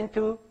person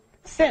into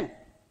sin.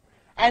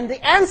 And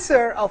the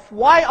answer of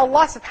why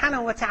Allah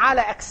subhanahu wa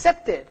ta'ala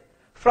accepted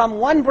from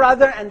one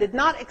brother and did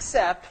not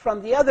accept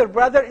from the other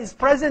brother is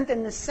present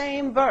in the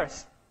same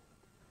verse.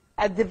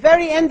 At the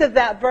very end of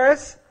that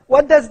verse,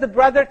 what does the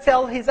brother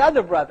tell his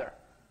other brother?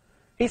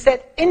 He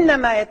said,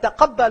 إِنَّمَا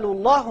يَتَقَبَّلُ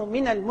اللَّهُ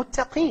مِنَ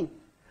الْمُتَّقِينَ.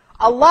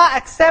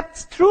 Allah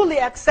truly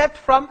accepts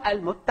from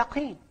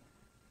al-muttaqeen.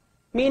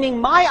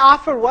 Meaning my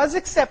offer was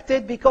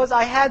accepted because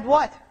I had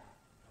what?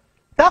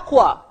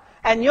 Taqwa.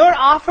 And your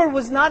offer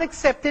was not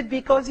accepted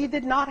because you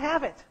did not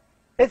have it.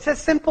 It's as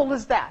simple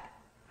as that.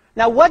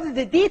 Now what are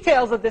the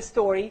details of this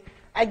story?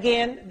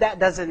 Again, that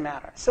doesn't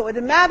matter. So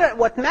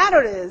what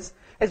matters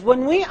is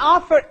when we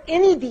offer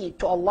any deed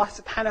to Allah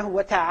subhanahu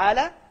wa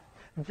ta'ala,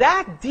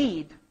 that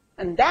deed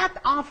and that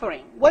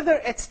offering,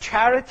 whether it's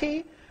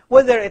charity,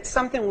 whether it's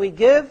something we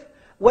give,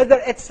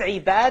 whether it's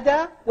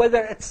ibadah,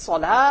 whether it's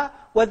salah,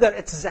 whether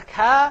it's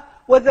zakah,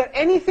 whether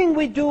anything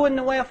we do in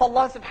the way of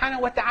Allah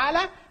subhanahu wa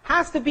ta'ala,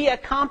 has to be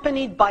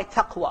accompanied by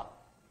taqwa.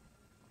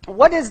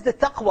 What is the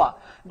taqwa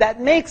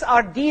that makes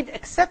our deed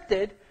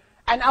accepted?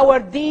 And our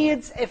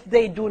deeds, if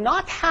they do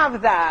not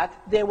have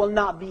that, they will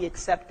not be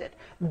accepted.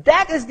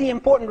 That is the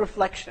important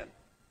reflection.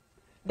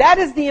 That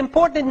is the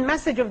important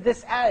message of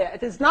this ayah.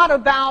 It is not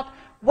about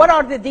what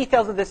are the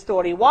details of the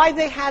story, why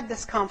they had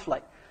this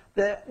conflict.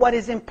 What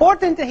is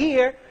important to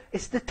hear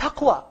is the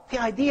taqwa, the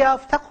idea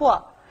of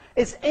taqwa.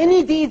 Is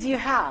any deeds you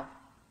have,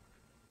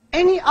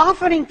 any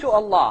offering to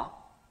Allah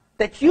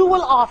that you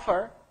will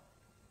offer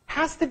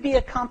has to be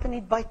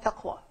accompanied by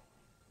taqwa.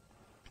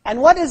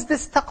 And what is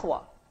this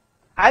taqwa?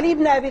 Ali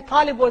ibn Abi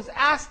Talib was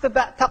asked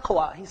about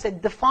taqwa. He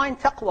said, define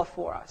taqwa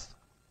for us.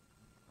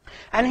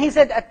 And he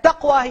said,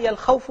 التقوى هي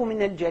الخوف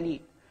من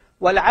الجليل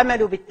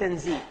والعمل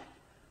بالتنزيل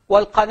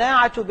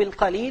والقناعة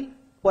بالقليل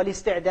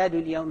والاستعداد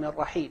ليوم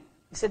الرحيل.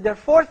 He said, there are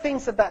four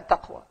things about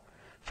taqwa.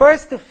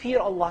 First, to fear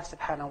Allah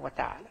subhanahu wa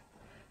ta'ala.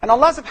 And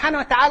Allah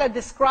subhanahu wa ta'ala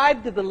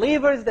described the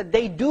believers that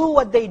they do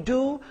what they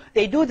do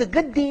the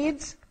good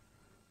deeds.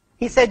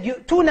 He said,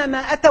 يُؤْتُونَ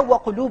مَا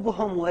أَتَوْا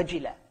وَقُلُوبُهُمْ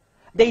وَجِلًا.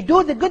 They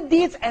do the good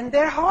deeds and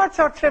their hearts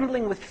are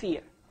trembling with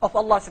fear of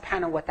Allah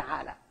subhanahu wa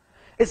ta'ala.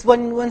 It's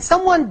when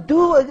someone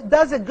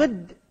does a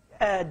good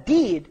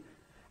deed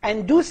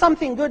and do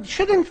something good,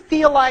 shouldn't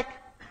feel like,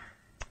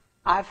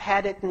 I've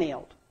had it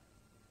nailed.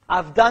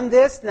 I've done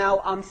this,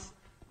 now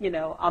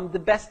I'm the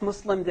best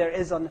Muslim there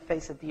is on the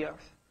face of the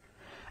earth.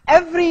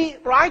 Every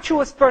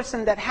righteous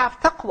person that have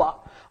taqwa,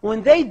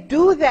 when they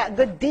do that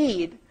good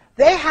deed,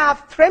 they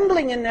have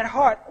trembling in their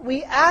heart.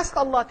 We ask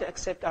Allah to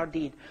accept our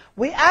deed.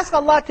 We ask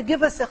Allah to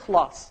give us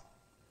ikhlas.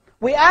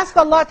 We ask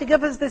Allah to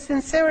give us the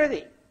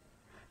sincerity.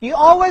 You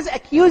always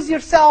accuse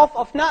yourself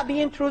of not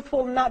being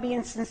truthful and not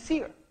being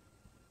sincere.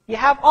 You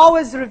have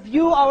always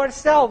review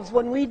ourselves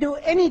when we do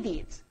any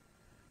deeds.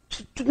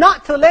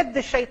 Not to let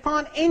the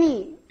shaitan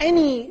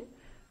any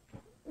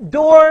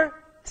door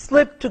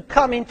slip to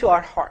come into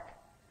our heart.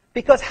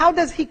 Because how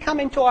does he come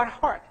into our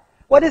heart?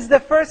 What is the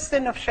first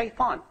sin of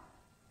shaitan?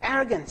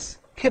 Arrogance,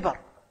 kibr.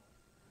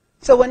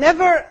 So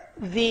whenever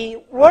the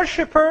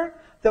worshipper,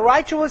 the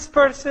righteous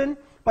person,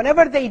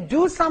 whenever they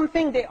do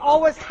something, they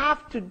always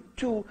have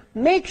to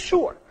make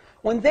sure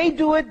when they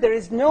do it, there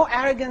is no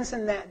arrogance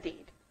in that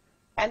deed.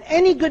 And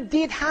any good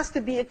deed has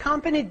to be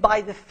accompanied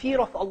by the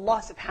fear of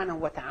Allah subhanahu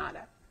wa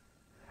ta'ala.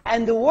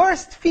 And the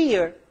worst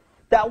fear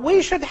that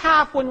we should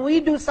have when we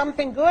do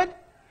something good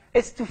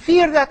is to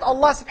fear that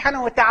Allah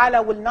subhanahu wa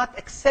ta'ala will not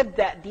accept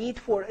that deed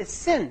for a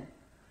sin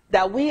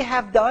that we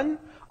have done,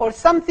 or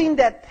something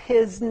that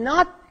is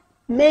not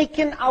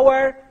making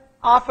our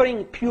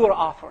offering pure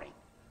offering.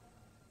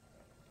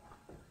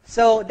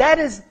 So that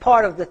is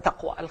part of the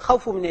taqwa,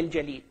 al-khawfu min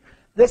al-jalil.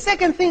 The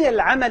second thing,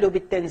 al-amalu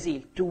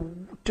bit-tanzil,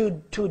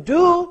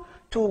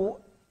 to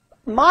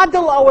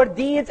model our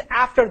deeds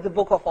after the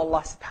book of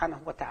Allah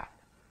subhanahu wa ta'ala,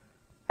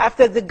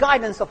 after the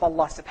guidance of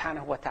Allah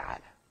subhanahu wa ta'ala.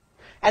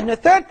 And the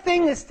third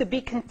thing is to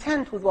be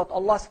content with what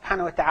Allah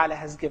subhanahu wa ta'ala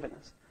has given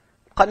us.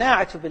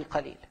 قناعة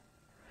بالقليل.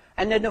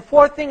 And then the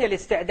fourth thing,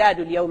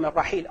 الاستعداد اليوم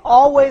الرحيل.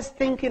 Always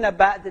thinking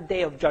about the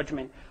day of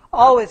judgment.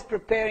 Always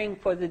preparing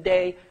for the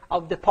day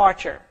of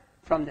departure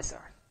from this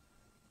earth.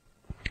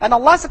 And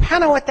Allah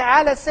subhanahu wa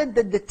ta'ala said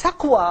that the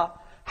taqwa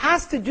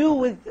has to do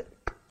with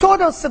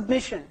total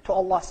submission to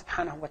Allah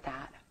subhanahu wa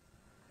ta'ala.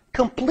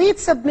 Complete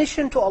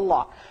submission to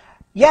Allah.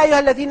 يا أيها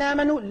الذين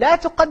آمنوا لا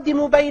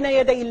تقدموا بين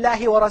يدي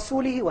الله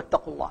ورسوله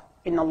واتقوا الله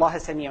إن الله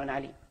سميع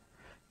عليم.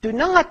 Do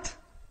not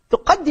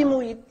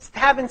تقدموا,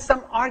 having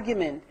some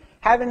argument,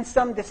 having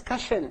some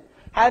discussion,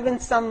 having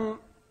some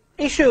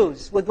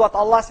issues with what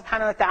Allah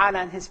subhanahu wa ta'ala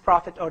and His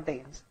Prophet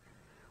ordains.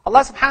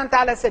 Allah subhanahu wa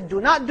ta'ala said,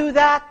 do not do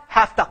that,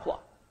 have taqwa.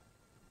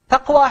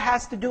 Taqwa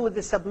has to do with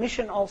the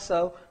submission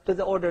also to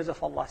the orders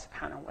of Allah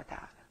subhanahu wa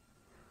ta'ala.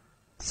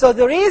 So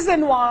the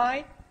reason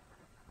why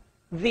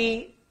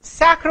the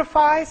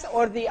sacrifice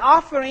or the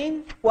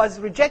offering was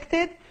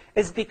rejected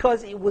is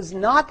because it was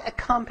not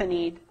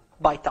accompanied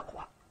by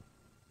taqwa.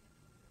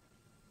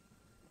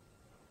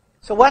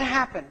 So what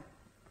happened?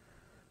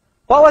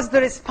 What was the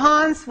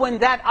response when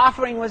that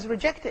offering was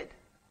rejected?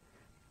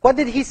 What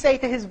did he say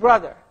to his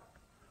brother?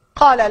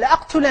 قَالَ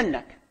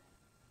لَأَقْتُلَنَّكَ,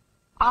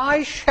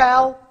 I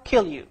shall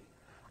kill you.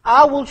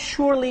 I will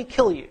surely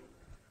kill you.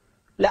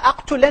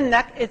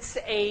 لَأَقْتُلَنَّكَ, it's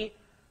a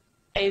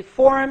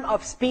form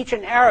of speech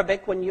in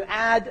Arabic when you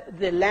add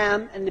the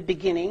lam in the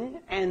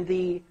beginning and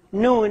the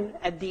noon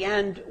at the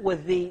end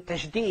with the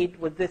tajdeed,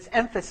 with this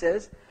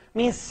emphasis,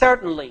 means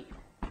certainly,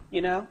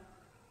 you know,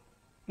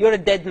 you're a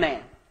dead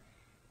man.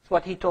 That's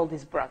what he told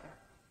his brother.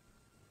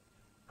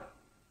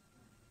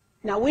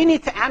 Now we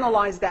need to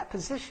analyze that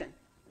position.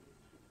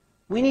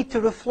 We need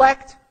to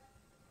reflect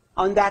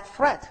on that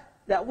threat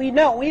that we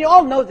know. We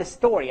all know the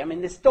story. I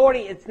mean, the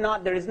story,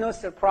 there is no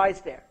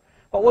surprise there.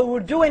 But what we're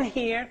doing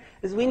here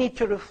is we need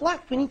to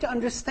reflect, we need to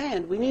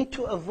understand, we need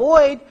to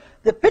avoid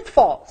the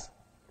pitfalls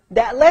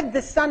that led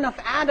the son of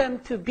Adam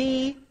to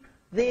be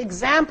the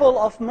example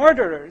of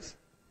murderers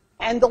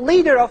and the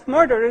leader of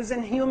murderers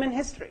in human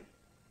history.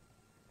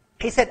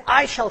 He said,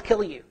 I shall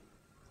kill you.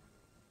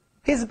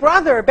 His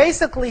brother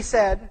basically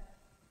said,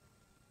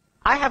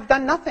 I have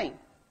done nothing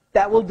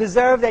that will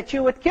deserve that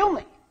you would kill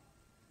me.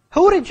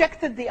 Who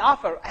rejected the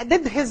offer?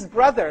 Did his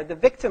brother, the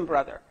victim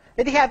brother,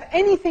 did he have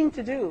anything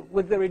to do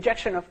with the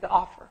rejection of the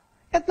offer?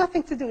 It had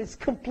nothing to do. It's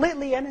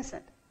completely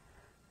innocent.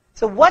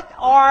 So what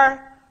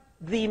are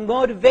the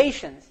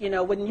motivations? You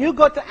know, when you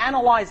go to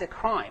analyze a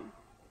crime,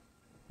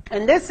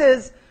 and this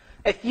is,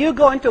 if you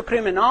go into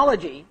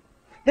criminology,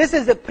 this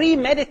is a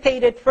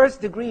premeditated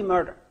first-degree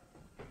murder.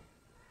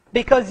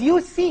 Because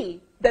you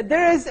see that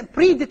there is a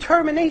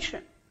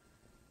predetermination.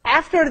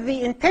 After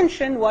the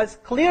intention was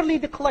clearly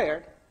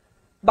declared,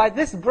 by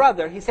this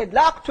brother, he said,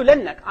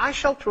 لَأَقْتُلَنَّكَ, I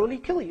shall truly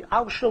kill you.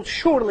 I shall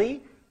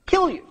surely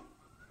kill you.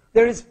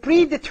 There is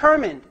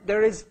predetermined,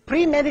 there is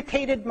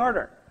premeditated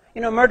murder.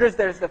 You know, murders,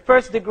 there's the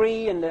first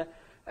degree and the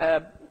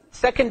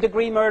second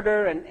degree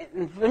murder and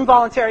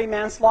involuntary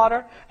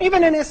manslaughter.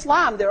 Even in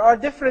Islam, there are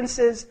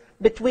differences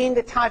between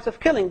the types of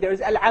killing. There is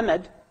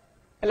al-amad.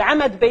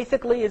 Al-amad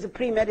basically is a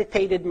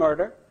premeditated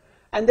murder.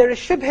 And there is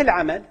shibh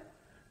al-amad,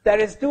 that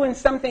is doing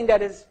something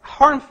that is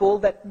harmful,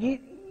 that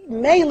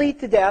may lead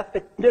to death,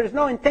 but there is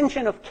no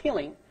intention of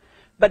killing.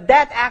 But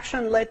that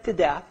action led to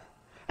death.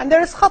 And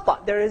there is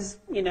khata. There is,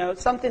 you know,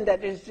 something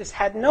that is just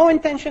had no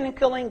intention in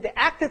killing. The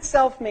act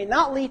itself may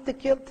not lead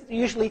to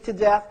usually to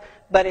death,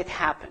 but it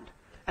happened.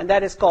 And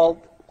that is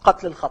called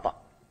qatl al-khata.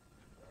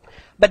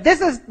 But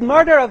this is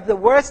murder of the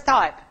worst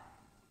type.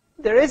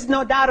 There is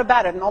no doubt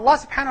about it. And Allah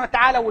subhanahu wa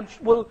ta'ala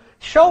will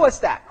show us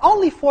that.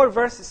 Only 4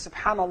 verses,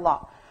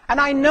 subhanallah. And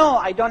I know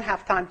I don't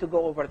have time to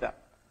go over them.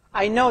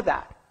 I know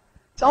that.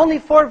 It's only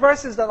 4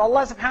 verses that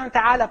Allah subhanahu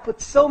wa ta'ala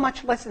put so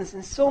much lessons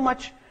and so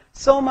much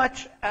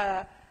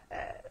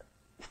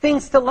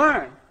things to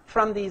learn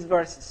from these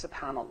verses,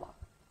 subhanallah.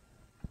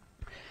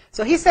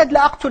 So he said,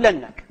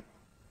 لَأَقْتُلَنَّكَ.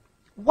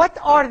 What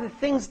are the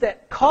things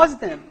that caused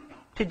them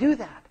to do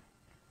that?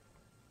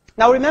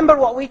 Now remember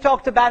what we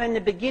talked about in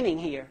the beginning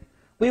here.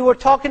 We were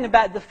talking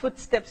about the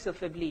footsteps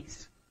of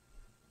Iblis.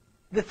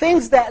 The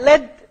things that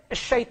led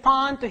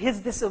Shaitan to his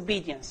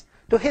disobedience,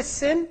 to his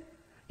sin.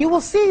 You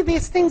will see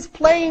these things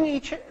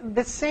playing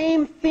the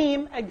same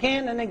theme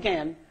again and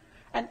again.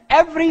 And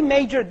every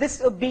major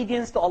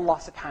disobedience to Allah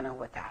subhanahu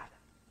wa ta'ala.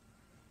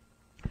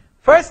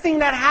 First thing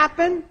that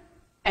happened,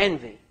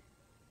 envy.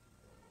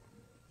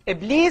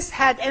 Iblis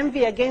had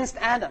envy against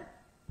Adam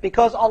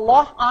because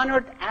Allah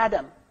honored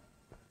Adam.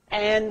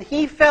 And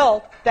he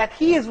felt that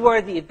he is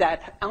worthy of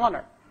that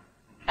honor.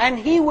 And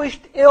he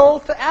wished ill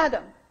to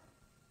Adam.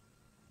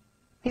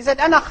 He said,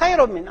 أَنَا خَيْرٌ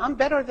مِّنْ, I'm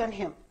better than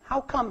him.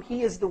 How come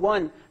he is the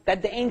one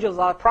that the angels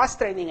are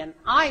prostrating and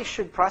I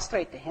should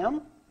prostrate to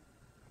him?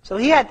 So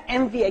he had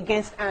envy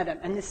against Adam.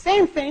 And the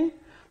same thing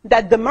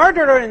that the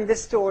murderer in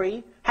this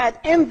story had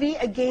envy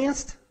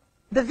against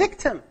the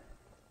victim.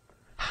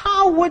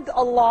 How would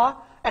Allah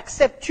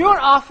accept your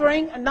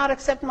offering and not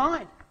accept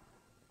mine?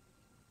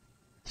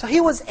 So he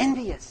was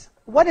envious.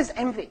 What is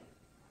envy?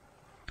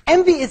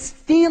 Envy is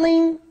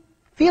feeling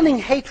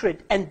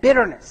hatred and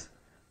bitterness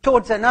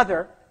towards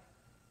another,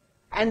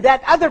 and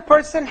that other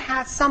person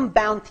has some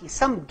bounty,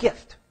 some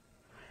gift.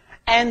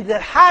 And the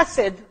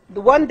hasid,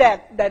 the one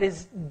that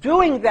is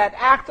doing that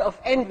act of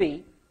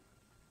envy,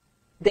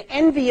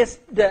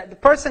 the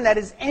person that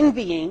is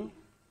envying,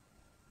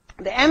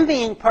 the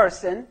envying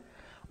person,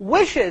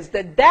 wishes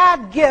that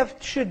that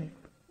gift should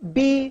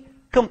be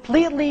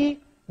completely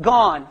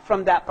gone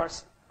from that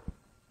person.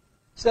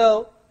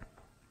 So,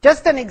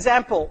 just an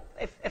example,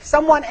 if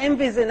someone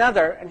envies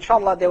another,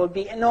 inshallah there will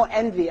be no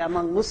envy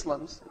among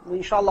Muslims. We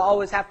inshallah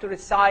always have to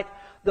recite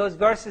those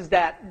verses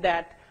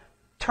that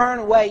turn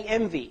away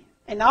envy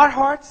in our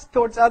hearts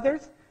towards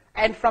others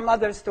and from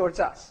others towards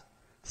us.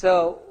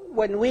 So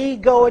when we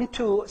go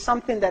into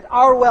something that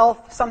our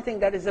wealth, something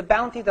that is a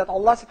bounty that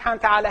Allah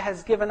subhanahu wa ta'ala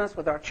has given us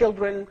with our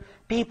children,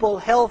 people,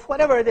 health,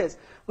 whatever it is,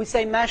 we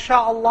say, Ma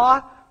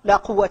sha'Allah, la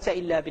quwwata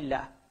illa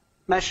billah.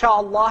 Ma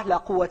sha'Allah, la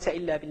quwwata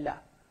illa billah.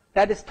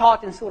 That is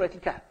taught in Surah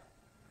Al-Kahf.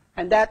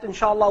 And that,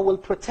 inshallah, will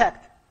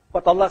protect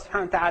what Allah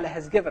subhanahu wa ta'ala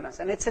has given us.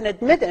 And it's an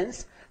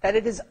admittance that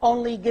it is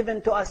only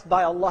given to us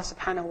by Allah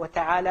subhanahu wa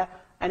ta'ala,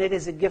 and it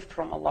is a gift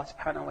from Allah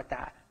subhanahu wa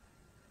ta'ala.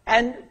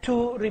 And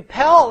to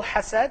repel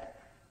hasad,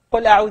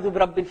 قُلْ أَعُوذُ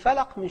بِرَبِّ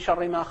الْفَلَقِ مِنْ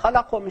شَرِّ مَا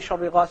خَلَقَ وَمِنْ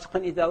شَرِّ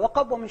غَاسِقٍ إِذَا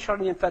وَقَبَ وَمِنْ شَرِّ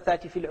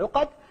النَّفَّاثَاتِ فِي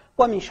الْعُقَدِ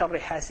وَمِنْ شَرِّ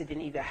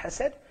حَاسِدٍ إِذَا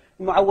حَسَدَ.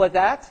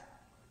 Mu'awwadhat,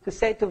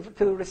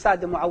 to recite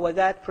the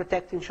mu'awwadhat,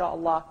 protect,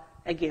 inshallah,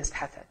 against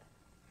hasad.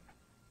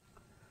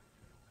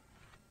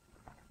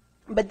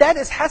 But that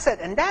is hasad,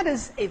 and that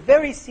is a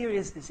very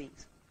serious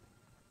disease.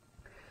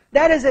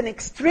 That is an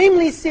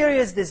extremely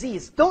serious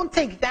disease. Don't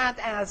take that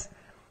as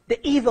the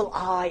evil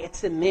eye,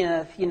 it's a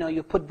myth,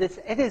 you put this.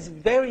 It is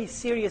very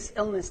serious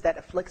illness that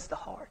afflicts the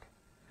heart.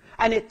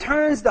 And it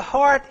turns the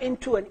heart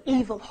into an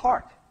evil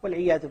heart.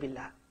 وَالْعِيَاذُ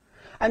بِاللَّهِ.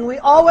 And we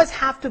always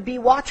have to be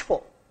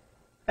watchful.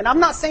 And I'm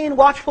not saying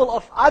watchful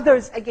of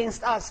others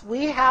against us.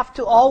 We have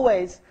to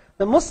always,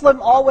 the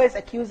Muslim always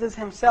accuses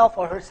himself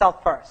or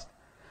herself first.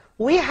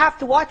 We have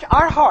to watch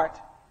our heart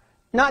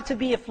not to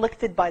be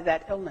afflicted by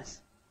that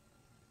illness.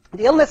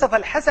 The illness of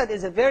al-hasad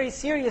is a very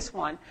serious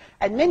one,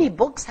 and many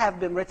books have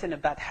been written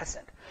about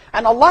hasad.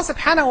 And Allah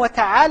subhanahu wa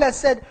ta'ala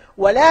said,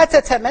 وَلَا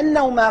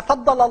تَتَمَنَّوْا مَا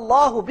فَضَّلَ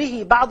اللَّهُ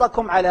بِهِ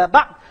بَعْضَكُمْ عَلَى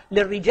بَعْضٍ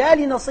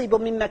لِلرِّجَالِ نَصِيبٌ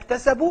مِّمَّا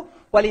اكْتَسَبُوا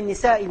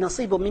وَلِلنِّسَاءِ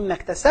نَصِيبٌ مِّمَّا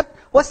اكْتَسَبْنَ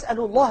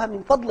وَاسْأَلُوا اللَّهَ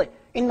مِنْ فَضْلِهِ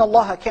إِنَّ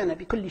اللَّهَ كَانَ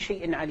بِكُلِّ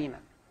شَيْءٍ عَلِيمًا.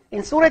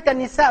 In Surah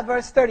An-Nisa,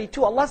 verse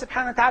 32, Allah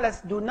subhanahu wa ta'ala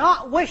says, do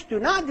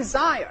not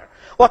desire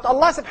what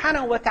Allah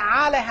subhanahu wa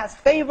ta'ala has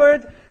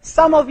favored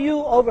some of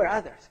you over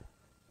others.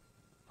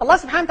 Allah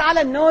subhanahu wa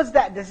ta'ala knows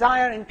that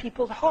desire in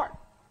people's heart.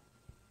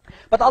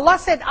 But Allah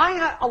said,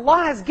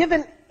 Allah has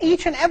given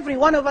each and every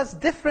one of us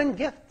different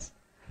gifts,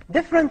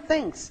 different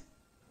things.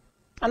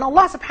 And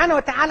Allah subhanahu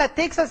wa ta'ala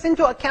takes us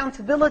into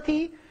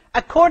accountability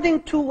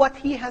according to what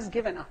He has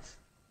given us.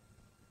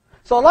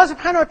 So Allah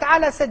subhanahu wa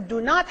ta'ala said,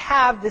 do not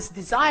have these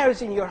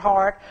desires in your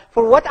heart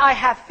for what I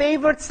have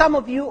favored some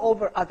of you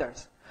over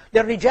others.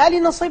 لِلرِّجَالِ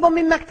نَصِيبٌ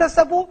مِّمَّا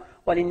اكْتَسَبُوا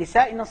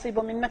وَلِلنِّسَاءِ نَصِيبٌ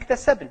مِّمَّا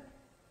اكْتَسَبْنَ.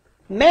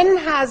 Men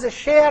has a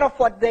share of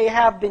what they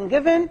have been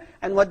given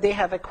and what they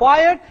have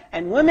acquired,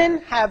 and women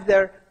have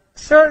their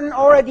certain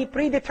already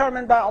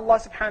predetermined by Allah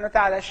subhanahu wa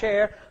ta'ala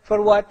share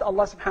for what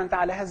Allah subhanahu wa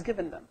ta'ala has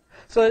given them.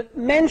 So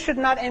men should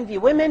not envy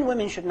women,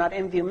 women should not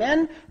envy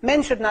men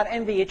should not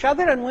envy each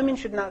other, and women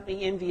should not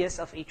be envious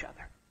of each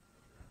other.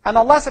 And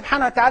Allah subhanahu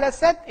wa ta'ala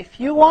said, if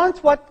you want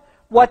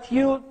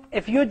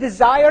if you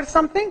desire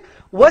something,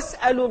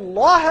 وَاسْأَلُوا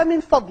اللَّهَ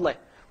مِنْ فَضْلِهِ.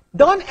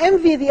 Don't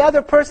envy the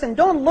other person,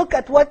 don't look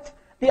at what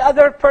the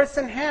other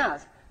person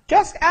has.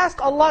 Just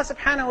ask Allah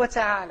subhanahu wa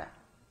ta'ala,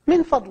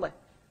 min fadlih.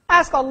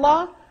 Ask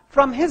Allah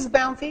from His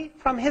bounty,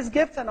 from His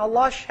gift, and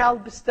Allah shall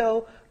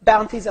bestow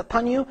bounties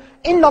upon you.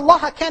 إِنَّ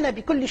اللَّهَ كَانَ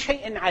بِكُلِّ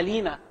شَيْءٍ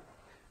عَلِيمًا.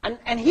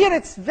 And here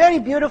it's very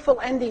beautiful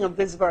ending of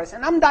this verse.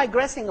 And I'm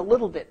digressing a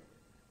little bit.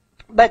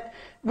 But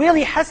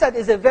really hasad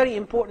is a very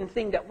important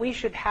thing that we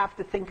should have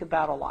to think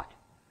about a lot.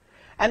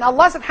 And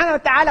Allah subhanahu wa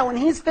ta'ala, when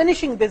He's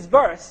finishing this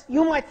verse,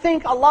 you might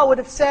think Allah would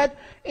have said,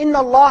 إِنَّ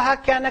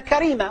اللَّهَ كَانَ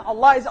كَرِيمًا.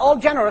 Allah is all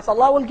generous,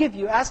 Allah will give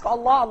you. Ask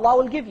Allah, Allah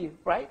will give you,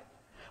 right?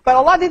 But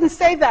Allah didn't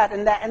say that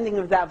in that ending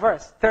of that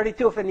verse,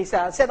 32 of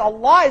An-Nisa. It said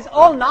Allah is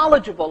all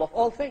knowledgeable of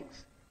all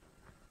things.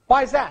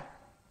 Why is that?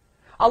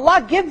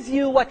 Allah gives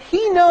you what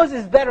He knows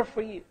is better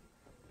for you.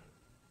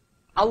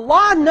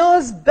 Allah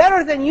knows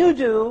better than you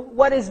do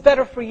what is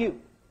better for you.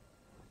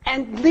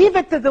 And leave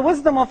it to the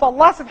wisdom of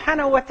Allah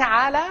subhanahu wa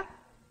ta'ala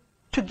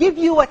to give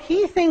you what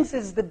He thinks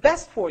is the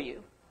best for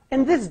you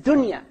in this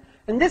dunya,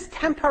 in this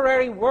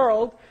temporary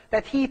world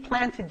that He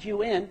planted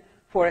you in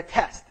for a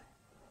test.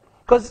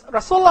 Because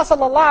Rasulullah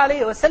sallallahu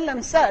alayhi wa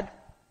sallam said,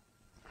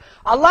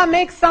 Allah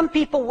makes some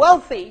people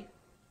wealthy,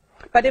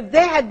 but if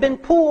they had been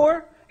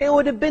poor, it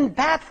would have been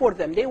bad for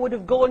them. They would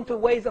have gone to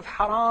ways of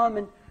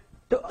haram.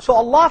 So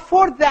Allah,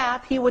 for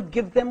that, He would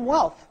give them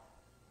wealth.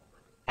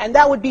 And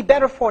that would be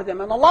better for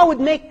them. And Allah would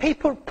make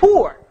people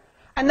poor,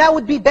 and that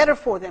would be better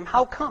for them.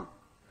 How come?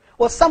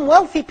 Well, some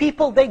wealthy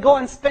people, they go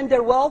and spend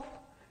their wealth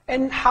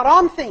in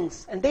haram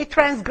things, and they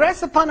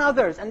transgress upon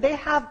others, and they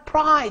have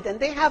pride, and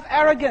they have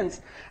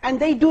arrogance, and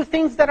they do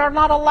things that are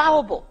not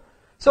allowable.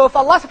 So if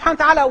Allah subhanahu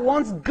wa ta'ala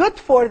wants good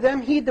for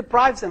them, He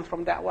deprives them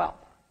from that wealth.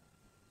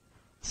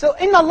 So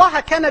إِنَّ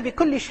اللَّهَ كَانَ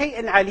بِكُلِّ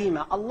شَيْءٍ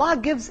عَلِيمًا. Allah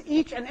gives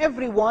each and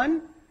every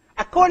one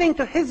according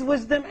to His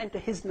wisdom and to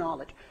His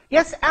knowledge.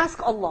 Yes,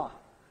 ask Allah,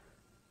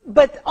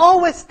 but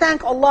always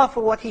thank Allah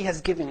for what He has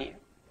given you.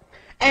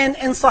 And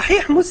in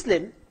Sahih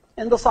Muslim,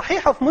 in the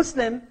Sahih of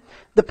Muslim,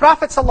 the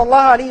Prophet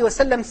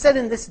ﷺ said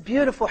in this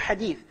beautiful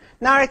hadith,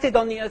 narrated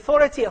on the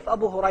authority of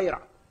Abu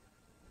Hurairah.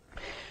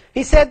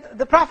 He said,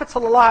 the Prophet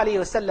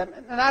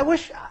ﷺ, and I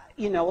wish,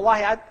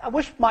 wallahi, I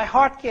wish my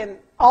heart can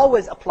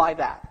always apply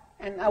that.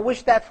 And I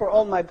wish that for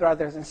all my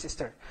brothers and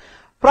sisters.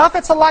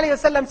 Prophet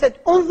ﷺ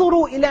said,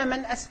 انظروا إلى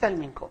من أسفل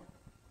منكم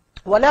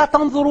ولا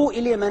تنظروا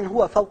إلى من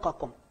هو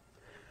فوقكم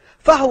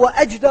فهو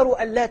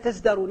أجدر أن لا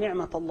تزدروا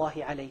نعمة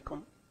الله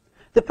عليكم.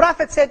 The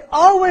Prophet said,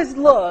 always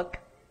look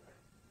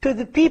to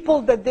the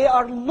people that they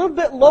are a little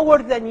bit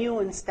lower than you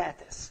in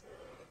status.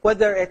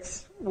 Whether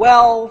it's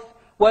wealth,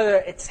 whether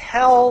it's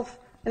health,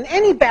 and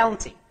any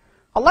bounty.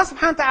 Allah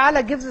subhanahu wa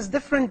ta'ala gives us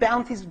different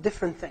bounties of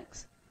different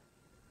things.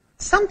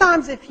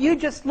 Sometimes if you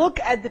just look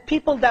at the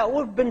people that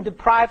have been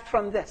deprived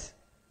from this.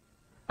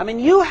 I mean,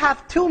 you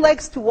have 2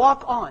 legs to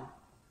walk on,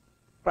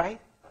 right?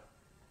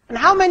 And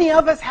how many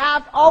of us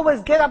have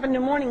always get up in the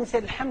morning and say,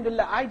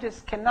 Alhamdulillah, I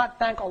just cannot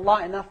thank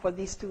Allah enough for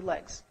these 2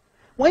 legs.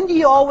 When do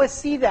you always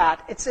see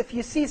that? It's if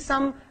you see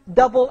some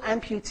double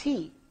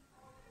amputee.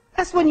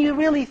 That's when you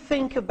really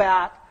think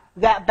about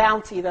that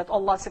bounty that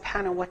Allah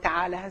subhanahu wa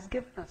ta'ala has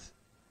given us.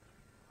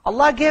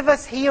 Allah gave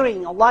us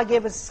hearing, Allah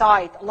gave us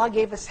sight, Allah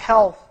gave us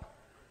health.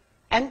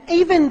 And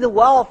even the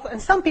wealth,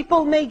 and some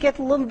people may get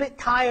a little bit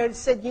tired,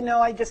 said,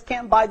 I just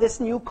can't buy this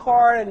new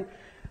car, and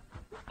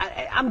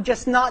I'm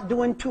just not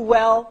doing too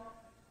well.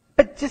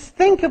 But just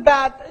think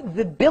about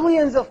the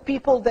billions of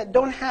people that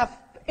don't have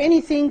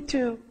anything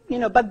to,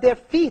 but their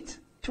feet.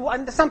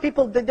 And some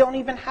people, they don't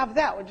even have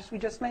that, which we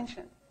just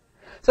mentioned.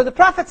 So the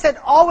Prophet said,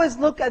 always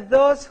look at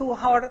those who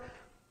are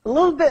a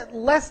little bit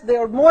less,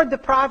 they're more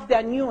deprived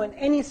than you in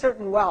any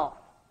certain wealth.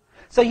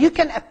 So you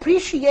can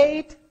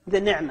appreciate the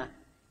ni'mah.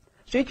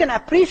 So you can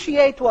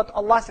appreciate what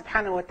Allah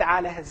subhanahu wa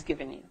ta'ala has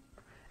given you.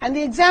 And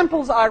the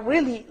examples are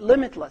really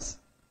limitless.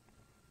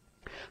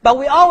 But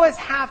we always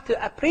have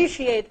to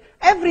appreciate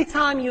every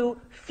time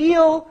you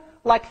feel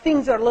like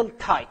things are a little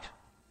tight.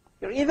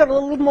 You're either a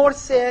little more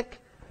sick,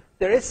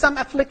 there is some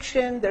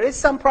affliction, there is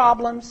some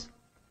problems.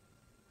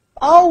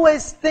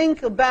 Always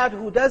think about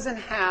who doesn't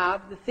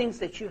have the things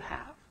that you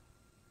have.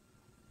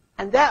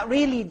 And that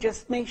really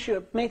just makes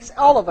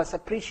all of us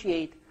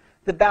appreciate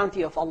the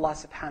bounty of Allah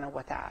subhanahu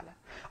wa ta'ala.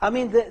 I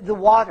mean, the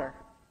water.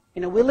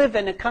 We live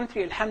in a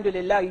country,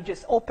 alhamdulillah, you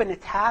just open a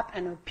tap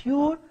and a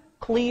pure,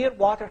 clear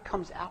water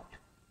comes out.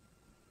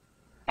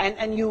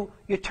 And you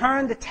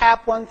turn the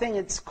tap, one thing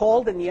it's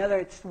cold and the other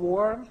it's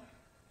warm.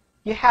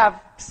 You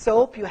have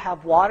soap, you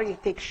have water, you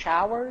take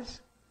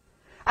showers.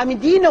 I mean,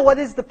 do you know what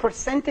is the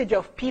percentage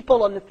of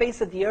people on the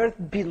face of the earth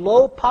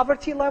below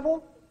poverty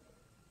level?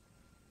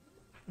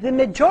 The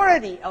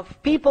majority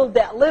of people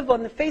that live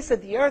on the face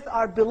of the earth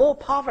are below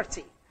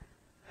poverty.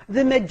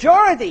 The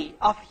majority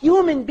of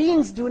human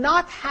beings do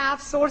not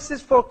have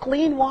sources for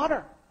clean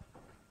water.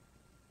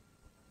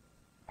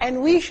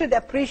 And we should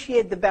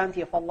appreciate the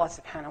bounty of Allah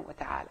subhanahu wa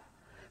ta'ala.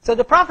 So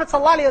the Prophet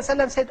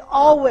ﷺ said,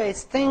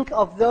 always think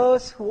of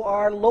those who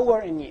are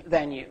lower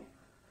than you.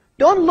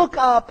 Don't look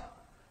up,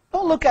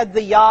 don't look at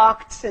the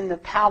yachts and the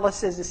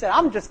palaces and say,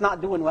 I'm just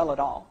not doing well at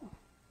all.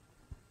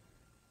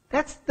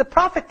 The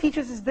Prophet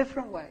teaches us a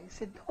different way. He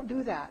said, don't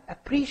do that.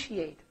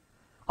 Appreciate.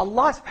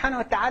 Allah subhanahu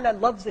wa ta'ala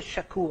loves the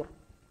shakur.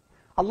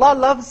 Allah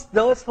loves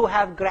those who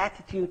have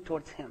gratitude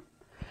towards Him.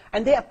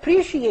 And they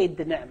appreciate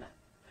the ni'mah.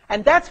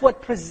 And that's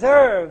what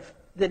preserves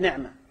the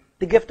ni'mah,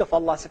 the gift of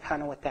Allah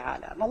subhanahu wa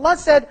ta'ala. And Allah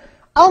said,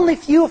 only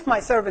few of my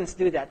servants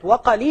do that.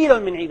 وَقَلِيلٌ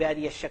مِّنْ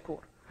عِبَادِيَ الشَّكُورِ.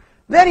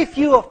 Very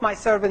few of my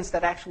servants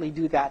that actually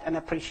do that and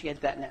appreciate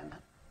that ni'mah.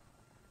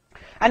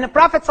 And the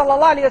Prophet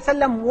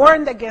ﷺ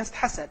warned against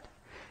hasad.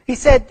 He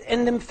said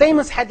in the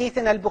famous hadith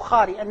in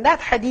Al-Bukhari, and that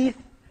hadith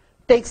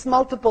takes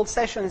multiple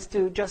sessions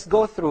to just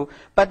go through,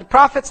 but the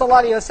Prophet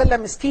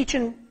ﷺ is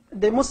teaching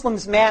the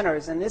Muslims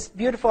manners. And this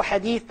beautiful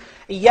hadith,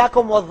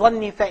 إِيَّاكُمْ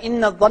وَالظَّنِّ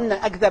فَإِنَّ الظَّنَّ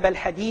أَكْذَبَ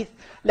الْحَدِيث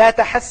لَا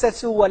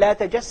تَحَسَّسُوا وَلَا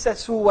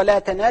تَجَسَّسُوا وَلَا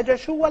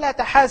تَنَاجَشُوا وَلَا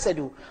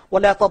تَحَاسَدُوا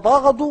وَلَا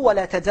تَضَاغَضُوا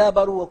وَلَا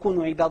تَدَابَرُوا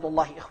وَكُونُوا عِبَادُ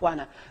اللَّهِ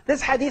إِخْوَانًا.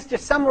 This hadith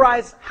just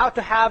summarizes how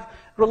to have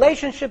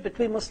relationship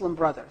between Muslim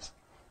brothers.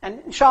 And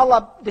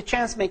inshallah, the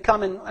chance may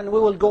come and we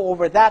will go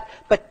over that.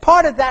 But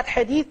part of that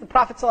hadith, the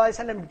Prophet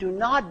ﷺ, do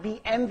not be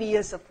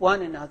envious of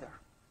one another.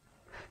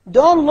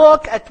 Don't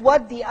look at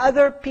what the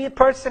other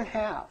person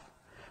has.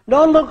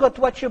 Don't look at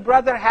what your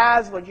brother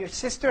has, what your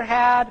sister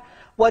had.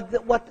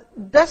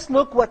 Just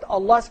look what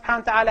Allah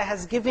subhanahu wa ta'ala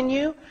has given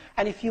you.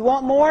 And if you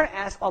want more,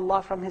 ask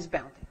Allah from His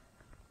bounty.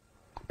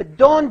 But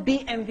don't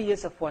be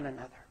envious of one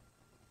another.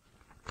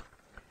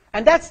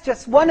 And that's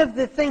just one of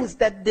the things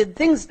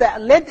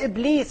that led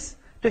Iblis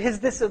to his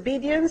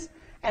disobedience,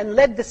 and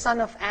led the son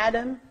of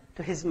Adam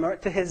to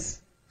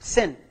his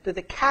sin, to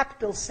the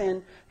capital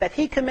sin that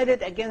he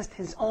committed against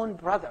his own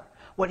brother,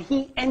 when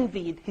he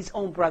envied his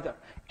own brother.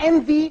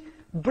 Envy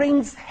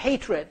brings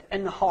hatred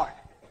in the heart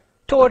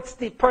towards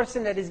the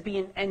person that is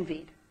being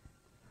envied.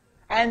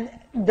 And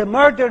the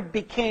murder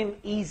became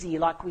easy,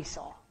 like we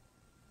saw.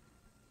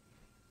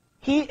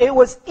 It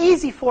was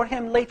easy for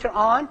him later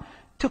on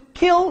to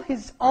kill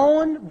his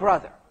own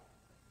brother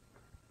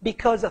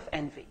because of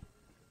envy.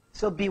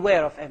 So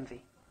beware of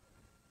envy.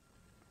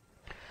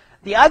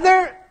 The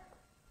other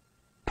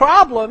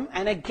problem,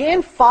 and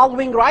again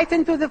following right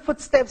into the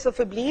footsteps of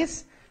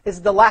Iblis,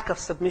 is the lack of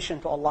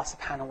submission to Allah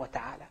subhanahu wa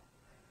ta'ala.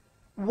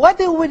 What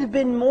would have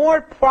been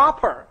more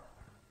proper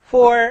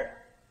for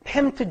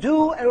him to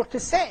do or to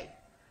say?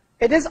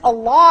 It is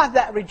Allah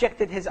that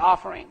rejected his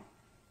offering,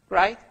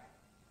 right?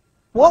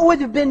 What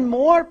would have been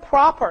more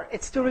proper?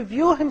 It's to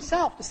review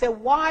himself, to say,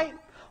 why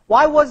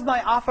was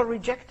my offer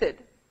rejected?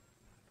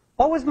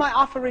 Why was my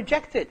offer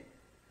rejected?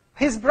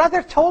 His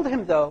brother told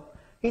him though,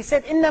 he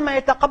said,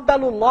 إِنَّمَا يَتَقَبَّلُ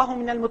اللَّهُ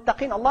مِنَ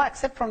الْمُتَّقِينَ. Allah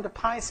accepts from the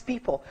pious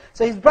people.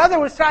 So his brother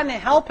was trying to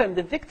help him,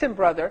 the victim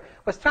brother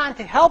was trying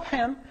to help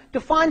him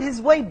to find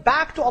his way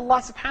back to Allah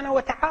subhanahu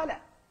wa ta'ala.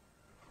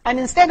 And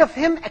instead of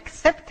him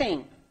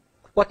accepting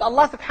what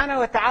Allah subhanahu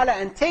wa ta'ala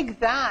and take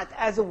that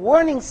as a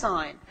warning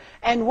sign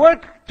and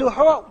work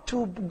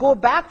to go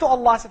back to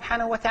Allah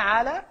subhanahu wa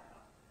ta'ala,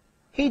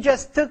 he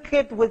just took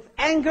it with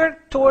anger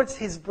towards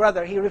his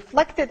brother. He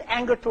reflected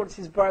anger towards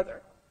his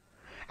brother.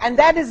 And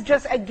that is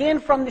just again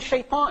from the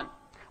shaitan.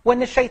 When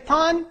the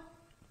shaitan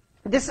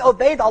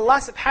disobeyed Allah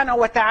subhanahu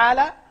wa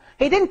ta'ala,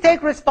 he didn't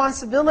take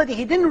responsibility.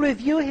 He didn't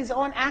review his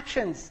own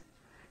actions.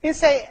 He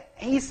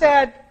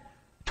said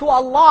to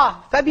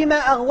Allah, فَبِمَا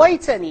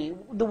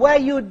أَغْوَيْتَنِي, the way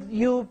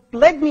you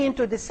led me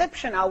into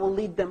deception, I will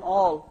lead them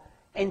all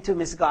into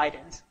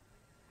misguidance.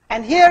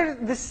 And here,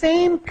 the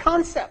same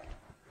concept.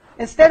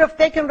 Instead of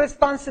taking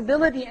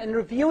responsibility and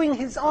reviewing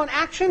his own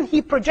action,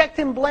 he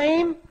projected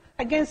blame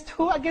against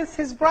who? Against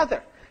his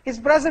brother. His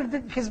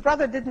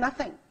brother did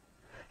nothing.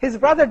 His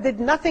brother did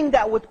nothing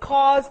that would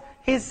cause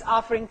his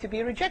offering to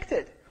be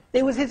rejected.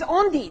 It was his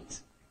own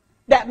deeds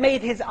that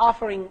made his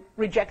offering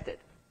rejected.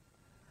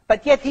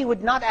 But yet he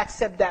would not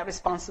accept that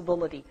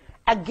responsibility,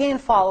 again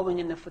following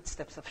in the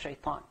footsteps of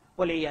shaitan.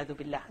 وَالْعِيَاذُ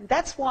بِاللَّهِ.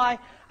 That's why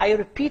I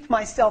repeat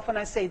myself when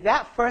I say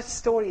that first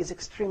story is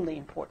extremely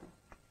important.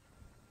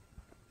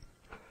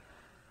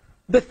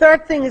 The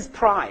third thing is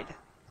pride,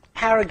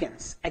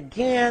 arrogance.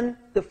 Again,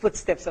 the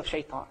footsteps of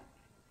shaitan.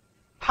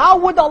 How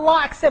would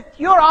Allah accept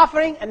your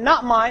offering and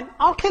not mine?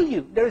 I'll kill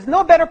you. There is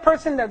no better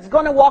person that's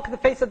going to walk the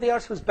face of the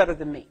earth who's better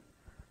than me.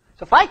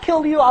 So if I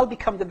kill you, I'll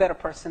become the better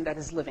person that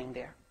is living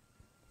there.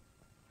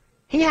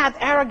 He had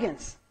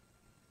arrogance.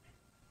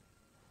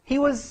 He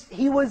was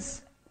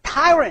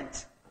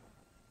tyrant.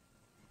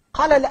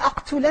 قَالَ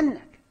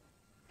لَأَقْتُلَنَّكَ.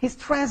 He's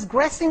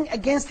transgressing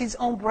against his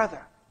own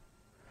brother.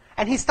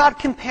 And he started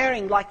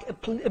comparing like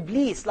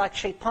Iblis, like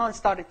shaitan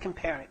started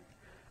comparing.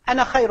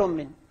 أَنَا خَيْرٌ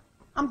مِّنْ.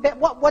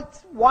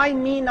 Why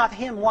me, not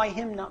him? Why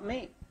him, not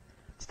me?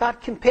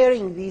 Start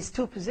comparing these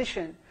two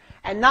positions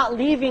and not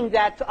leaving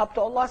that up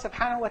to Allah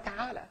subhanahu wa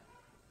ta'ala.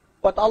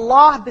 What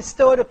Allah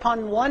bestowed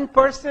upon one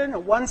person or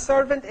one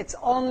servant, it's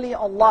only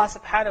Allah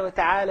subhanahu wa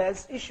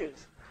ta'ala's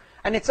issues.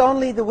 And it's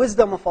only the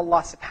wisdom of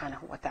Allah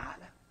subhanahu wa ta'ala.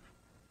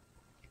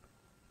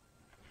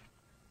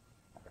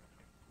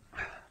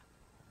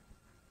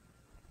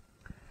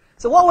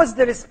 So what was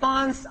the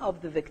response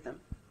of the victim?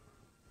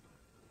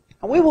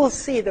 And we will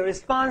see the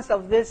response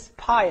of this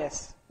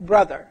pious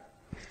brother.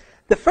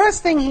 The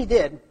first thing he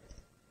did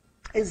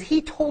is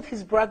he told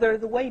his brother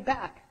the way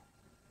back.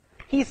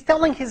 He's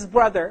telling his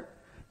brother,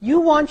 you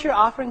want your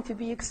offering to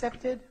be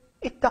accepted?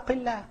 اتق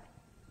الله.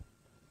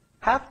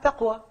 Have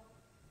taqwa.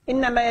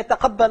 إنما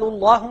يتقبل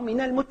الله من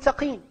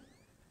المتقين.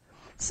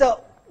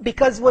 So,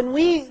 because when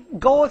we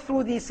go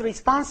through these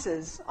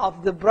responses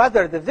of the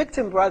brother, the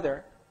victim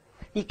brother,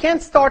 you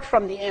can't start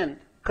from the end,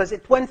 because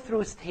it went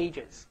through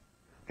stages.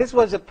 This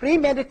was a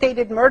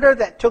premeditated murder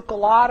that took a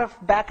lot of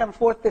back and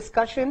forth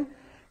discussion,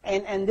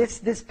 and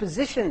this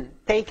position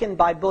taken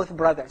by both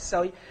brothers.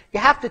 So you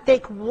have to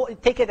take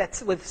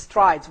it with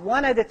strides,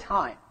 one at a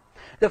time.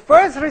 The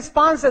first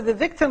response of the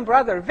victim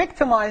brother,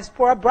 victimized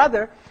poor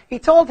brother, he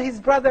told his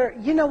brother,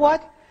 you know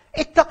what?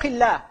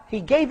 Ittaqillah.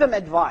 He gave him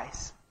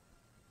advice.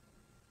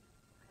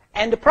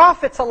 And the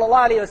Prophet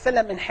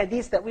ﷺ in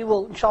hadith that we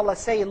will inshallah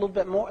say a little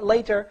bit more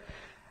later,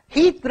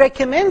 he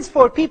recommends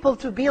for people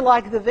to be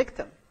like the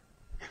victim.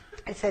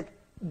 He said,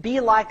 be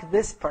like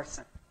this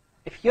person.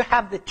 If you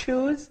have to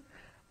choose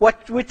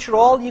which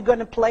role you're going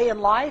to play in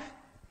life,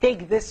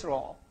 take this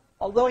role.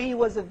 Although he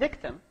was a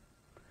victim,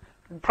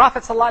 the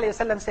Prophet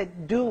ﷺ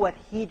said, do what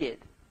he did.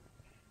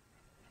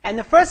 And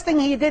the first thing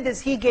he did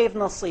is he gave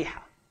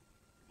nasiha.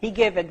 He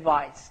gave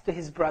advice to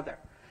his brother.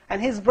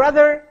 And his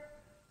brother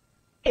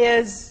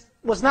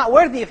was not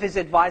worthy of his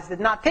advice, did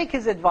not take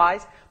his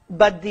advice,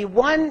 but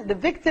the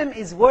victim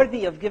is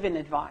worthy of giving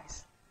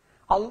advice.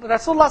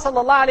 Rasulullah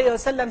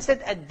ﷺ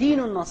said,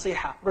 ad-deenu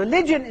nasiha.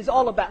 Religion is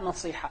all about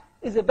nasiha,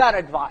 is about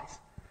advice.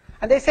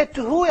 And they said,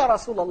 to who, Ya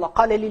Rasulullah?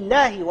 قال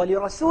لله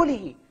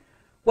ولرسوله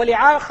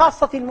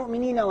ولخاصة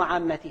المؤمنين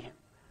وعامتهم.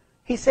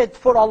 He said,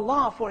 for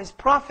Allah, for His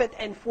Prophet,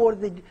 and for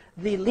the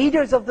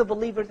leaders of the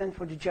believers, and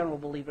for the general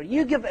believer.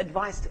 You give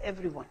advice to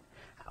everyone.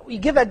 We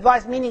give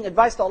advice, meaning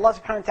advice to Allah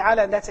subhanahu wa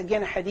ta'ala, and that's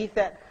again a hadith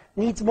that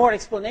needs more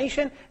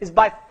explanation, is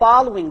by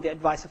following the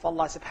advice of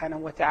Allah subhanahu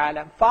wa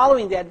ta'ala,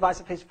 following the advice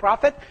of His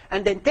Prophet,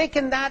 and then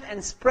taking that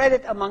and spread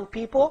it among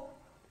people,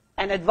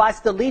 and advise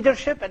the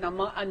leadership,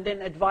 and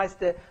then advise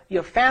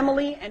your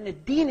family. And the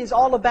deen is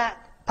all about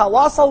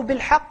tawasaw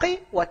bil-haqqi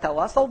wa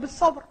tawasaw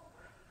bil-sabr.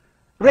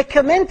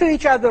 Recommend to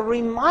each other,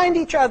 remind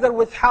each other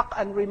with haqq,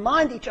 and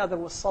remind each other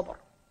with sabr.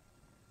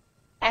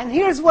 And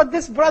here's what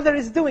this brother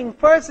is doing.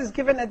 First is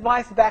giving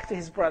advice back to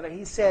his brother.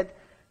 He said,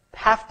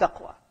 have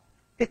taqwa.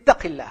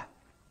 Ittaqillah.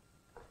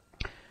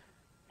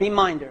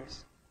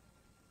 Reminders.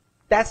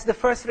 That's the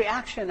first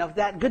reaction of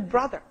that good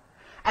brother.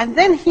 And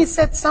then he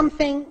said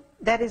something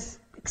that is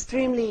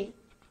extremely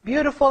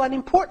beautiful and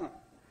important.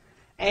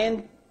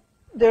 And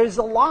there's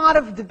a lot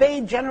of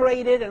debate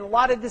generated and a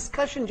lot of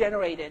discussion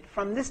generated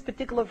from this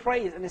particular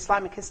phrase in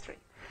Islamic history.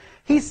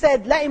 He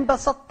said, لَإِنْ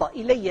بَسَطَّ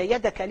إِلَيَّ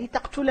يَدَكَ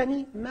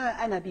لِتَقْتُلَنِي مَا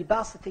أَنَا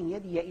بِبَاسِطٍ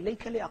يَدِيَ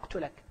إِلَيْكَ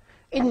لِأَقْتُلَكَ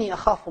إِنِّي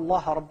أَخَافُ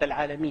اللَّهَ رَبَّ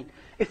الْعَالَمِينَ.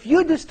 If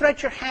you do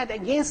stretch your hand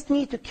against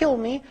me to kill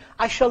me,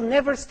 I shall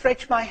never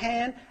stretch my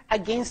hand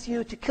against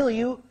you to kill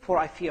you, for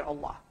I fear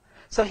Allah.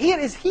 So he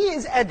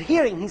is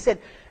adhering. He said,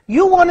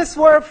 you want to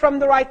swerve from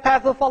the right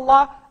path of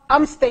Allah?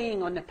 I'm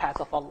staying on the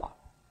path of Allah.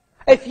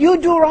 If you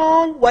do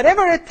wrong,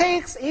 whatever it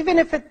takes, even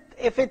if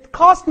it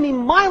costs me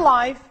my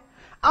life,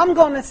 I'm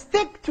going to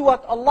stick to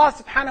what Allah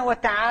subhanahu wa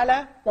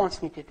ta'ala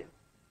wants me to do.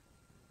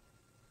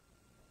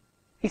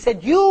 He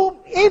said,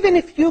 even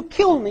if you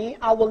kill me,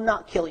 I will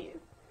not kill you.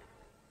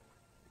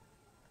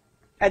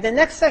 At the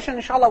next session,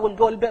 inshallah, we'll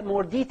go a little bit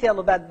more detail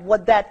about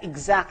what that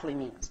exactly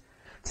means.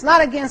 It's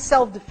not against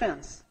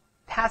self-defense.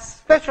 It has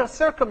special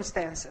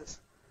circumstances.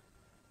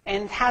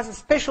 And it has a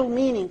special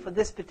meaning for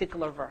this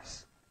particular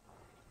verse.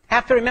 You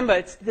have to remember,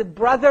 it's the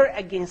brother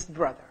against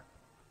brother.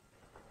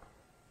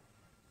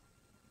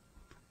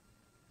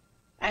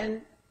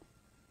 And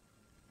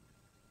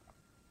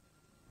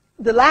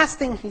the last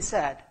thing he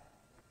said,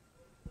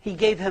 he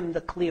gave him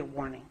the clear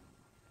warning.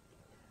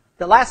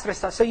 The last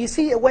recital. So you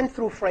see, it went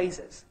through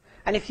phrases.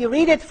 And if you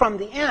read it from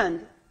the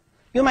end,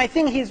 you might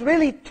think he's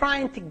really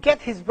trying to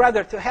get his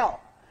brother to hell.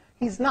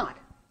 He's not.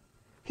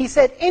 He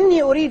said,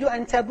 إِنِّي أُرِيدُ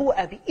أَن تَبُوءَ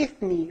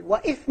بِإِثْمِي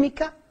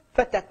وَإِثْمِكَ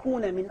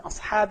فَتَكُونَ مِنْ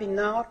أَصْحَابِ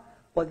النَّارِ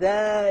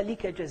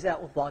وَذَلِكَ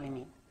جَزَاءُ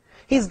الظَّالِمِينَ.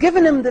 He's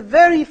given him the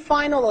very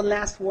final and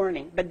last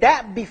warning.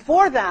 But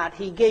before that,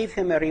 he gave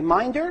him a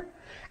reminder,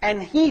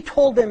 and he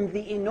told him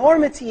the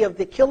enormity of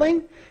the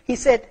killing. He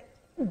said,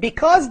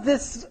 because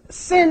this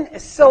sin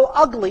is so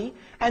ugly,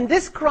 and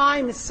this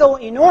crime is so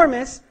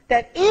enormous,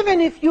 that even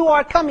if you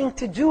are coming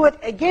to do it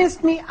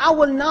against me, I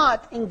will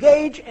not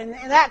engage in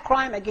that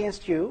crime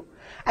against you.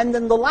 And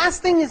then the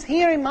last thing is,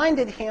 he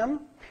reminded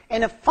him,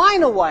 in a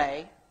final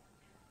way,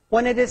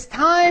 when it is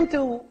time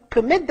to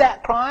commit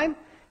that crime,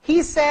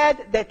 he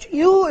said that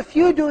if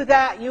you do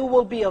that, you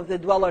will be of the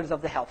dwellers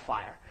of the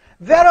hellfire.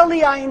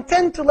 Verily, I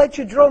intend to let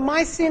you draw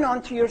my sin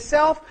onto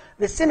yourself,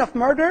 the sin of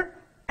murder,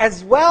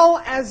 as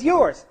well as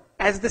yours,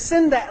 as the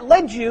sin that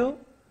led you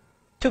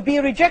to be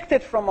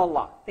rejected from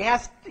Allah.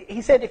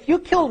 He said, if you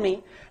kill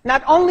me,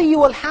 not only you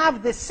will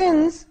have the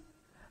sins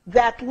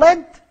that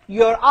led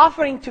your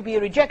offering to be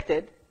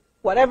rejected,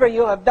 whatever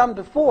you have done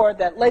before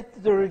that led to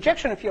the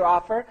rejection of your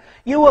offer,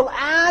 you will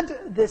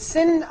add the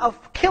sin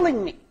of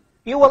killing me.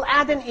 You will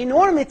add an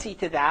enormity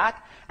to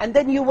that, and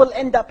then you will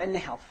end up in the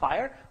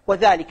hellfire.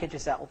 وَذَلِكَ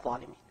جَزَاءُ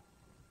الظَّالِمِينَ.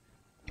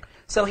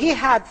 So he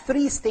had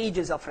 3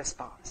 stages of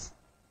response.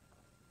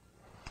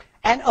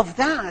 And of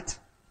that,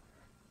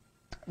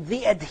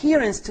 the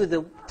adherence to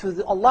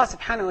Allah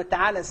subhanahu wa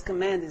ta'ala's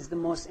command is the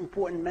most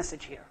important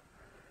message here.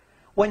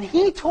 When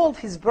he told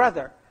his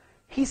brother,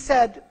 he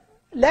said,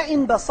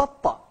 لَإِنْ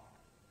بَسَطَّ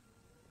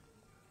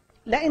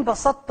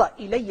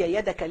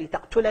إِلَيَّ يَدَكَ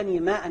لِتَقْتُلَنِي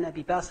مَا أَنَا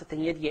بِبَاسِطٍ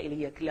يَدِيَ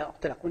إِلَيَّكَ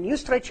لِأَقْتُلَكَ. When you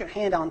stretch your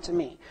hand onto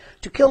me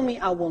to kill me,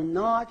 I will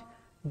not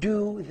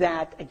do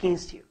that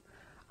against you.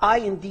 I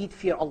indeed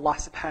fear Allah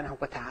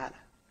subhanahu wa ta'ala.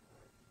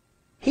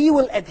 He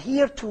will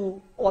adhere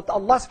to what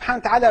Allah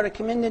subhanahu wa ta'ala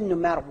recommended no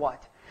matter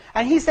what.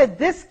 And he said,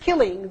 this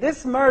killing,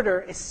 this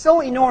murder is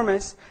so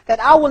enormous that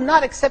I will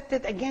not accept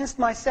it against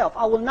myself.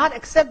 I will not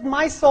accept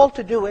my soul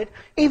to do it,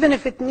 even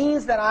if it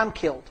means that I'm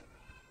killed.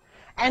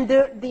 And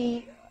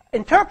the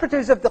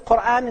interpreters of the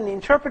Quran and the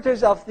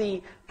interpreters of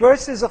the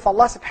verses of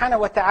Allah subhanahu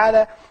wa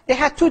ta'ala, they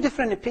had 2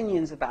 different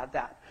opinions about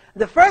that.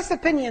 The first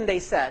opinion, they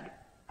said,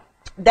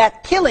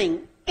 that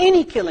killing,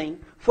 any killing,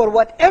 for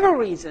whatever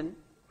reason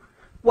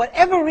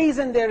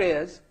there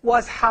is,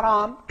 was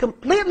haram,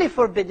 completely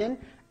forbidden,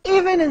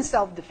 even in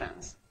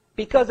self-defense.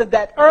 Because of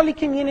that early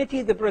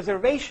community, the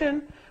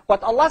preservation,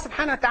 what Allah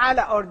subhanahu wa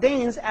ta'ala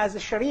ordains as a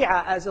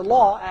sharia, as a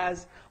law,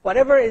 as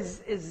whatever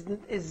is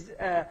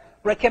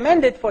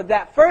recommended for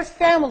that first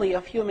family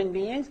of human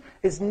beings,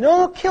 is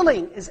no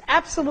killing is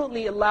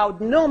absolutely allowed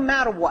no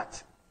matter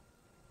what.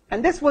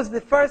 And this was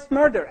the first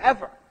murder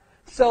ever.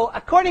 So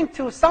according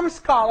to some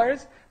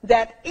scholars,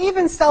 that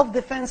even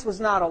self-defense was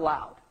not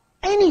allowed.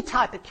 Any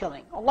type of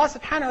killing. Allah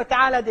subhanahu wa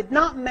ta'ala did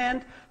not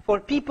meant for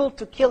people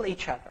to kill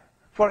each other,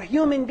 for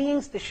human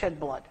beings to shed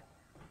blood.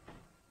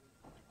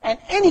 And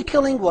any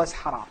killing was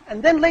haram.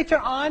 And then later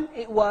on,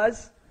 it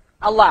was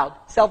allowed.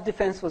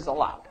 Self-defense was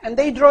allowed. And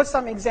they draw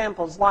some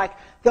examples, like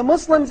the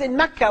Muslims in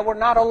Mecca were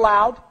not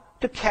allowed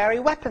to carry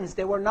weapons.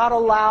 They were not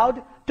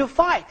allowed to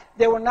fight.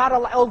 They were not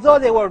allowed, although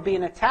they were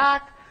being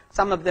attacked,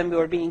 some of them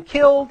were being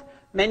killed,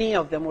 many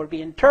of them were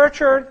being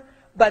tortured,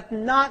 but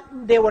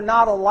they were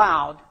not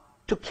allowed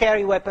to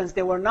carry weapons.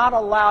 They were not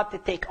allowed to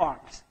take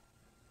arms.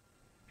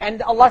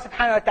 And Allah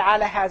subhanahu wa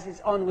ta'ala has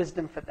His own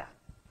wisdom for that.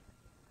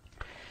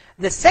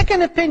 The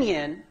second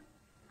opinion,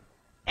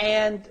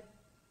 and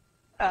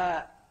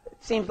it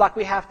seems like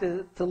we have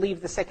to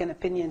leave the second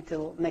opinion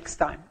till next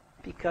time,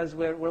 because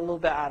we're a little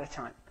bit out of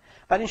time.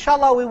 But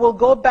inshallah, we will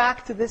go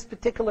back to this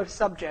particular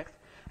subject,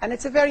 and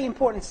it's a very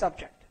important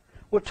subject.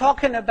 We're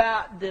talking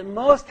about the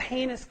most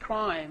heinous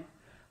crime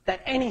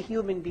that any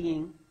human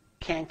being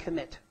can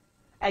commit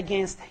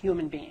against a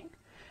human being.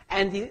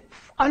 And the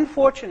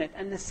unfortunate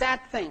and the sad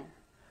thing,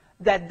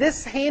 that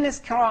this heinous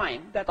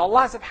crime that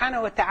Allah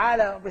subhanahu wa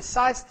ta'ala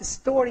recites the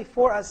story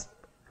for us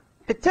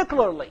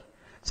particularly,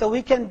 so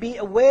we can be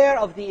aware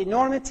of the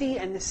enormity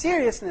and the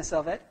seriousness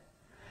of it,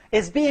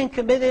 is being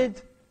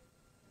committed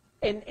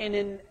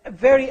in a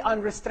very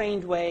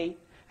unrestrained way.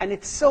 And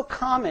it's so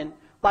common.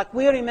 Like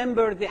we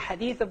remember the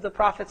hadith of the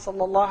Prophet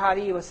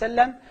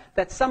ﷺ,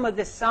 that some of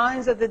the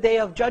signs of the Day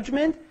of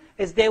Judgment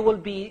is there will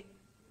be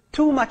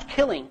too much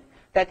killing,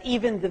 that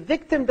even the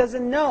victim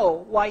doesn't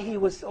know why he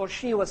was or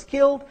she was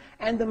killed,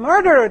 and the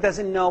murderer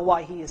doesn't know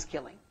why he is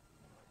killing.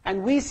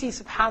 And we see,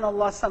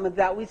 subhanAllah, some of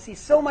that. We see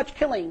so much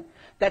killing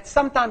that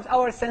sometimes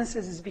our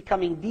senses is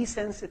becoming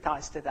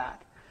desensitized to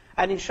that.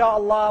 And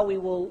inshallah, we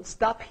will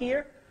stop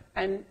here,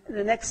 and in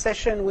the next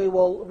session we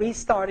will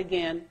restart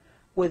again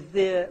with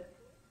the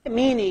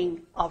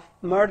meaning of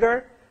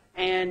murder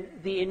and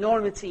the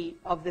enormity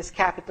of this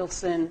capital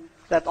sin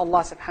that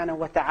Allah subhanahu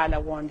wa ta'ala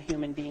warned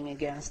human being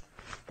against.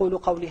 قولوا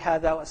قولي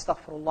هذا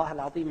وأستغفر الله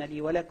العظيم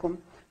لي ولكم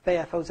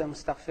فيا فوز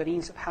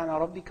المستغفرين سبحان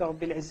ربك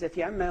رب العزة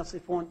عما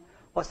يصفون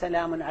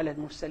وسلام على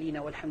المرسلين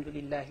والحمد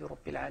لله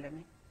رب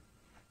العالمين.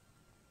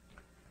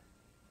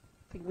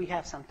 I think we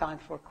have some time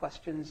for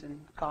questions and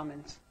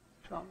comments.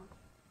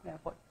 We have,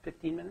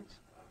 15 minutes?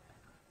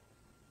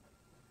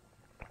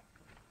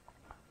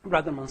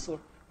 Brother Mansour.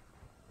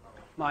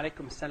 Wa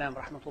alaikum assalam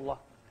wa rahmatullah.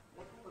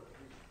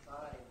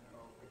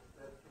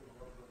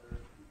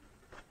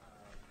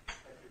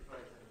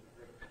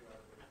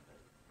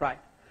 Right.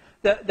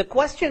 The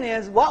question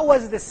is, what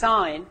was the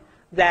sign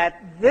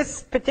that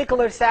this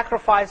particular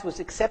sacrifice was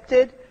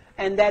accepted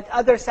and that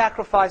other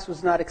sacrifice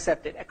was not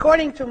accepted?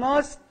 According to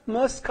most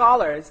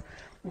scholars,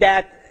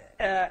 that,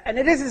 and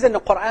this is in the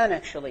Quran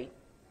actually,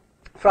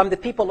 from the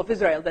people of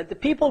Israel, that the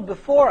people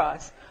before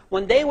us,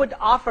 when they would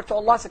offer to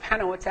Allah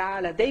subhanahu wa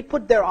ta'ala, they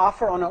put their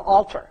offer on an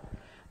altar.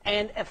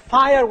 And a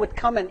fire would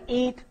come and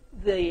eat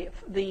the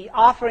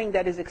offering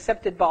that is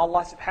accepted by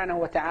Allah subhanahu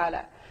wa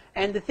ta'ala.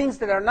 And the things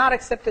that are not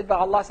accepted by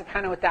Allah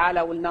subhanahu wa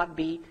ta'ala will not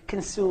be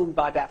consumed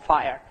by that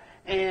fire.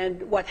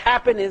 And what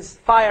happened is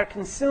fire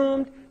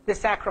consumed the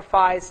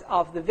sacrifice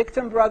of the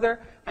victim brother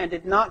and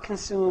did not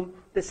consume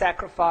the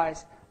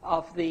sacrifice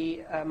of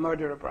the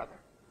murderer brother.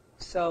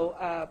 So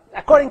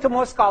according to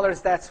most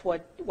scholars, that's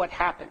what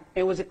happened.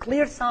 It was a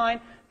clear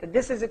sign that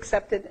this is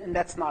accepted and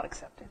that's not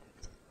accepted.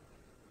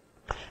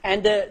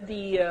 And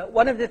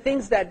one of the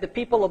things that the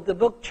people of the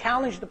book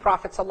challenged the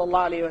Prophet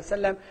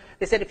ﷺ,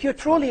 they said, if you're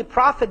truly a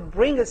prophet,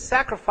 bring a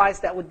sacrifice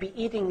that would be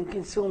eaten and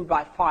consumed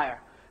by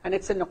fire. And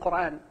it's in the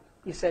Quran.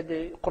 He said,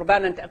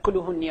 قُرْبَانًا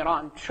تَأْكُلُهُ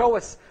النِّيرَانِ, show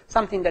us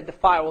something that the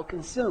fire will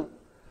consume.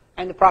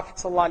 And the Prophet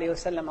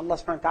ﷺ, Allah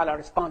subhanahu wa ta'ala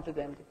responded to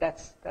them,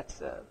 that's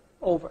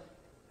over.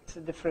 It's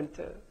a different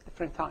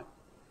time.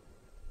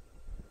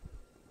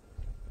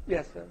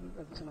 Yes,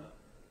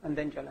 and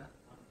then Jala.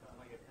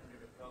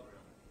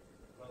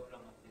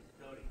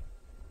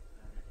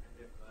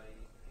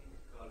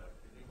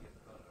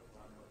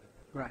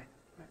 Right.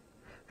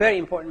 Very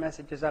important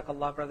message,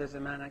 Jazakallah, Brother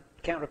Zaman. I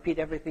can't repeat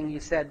everything you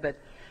said, but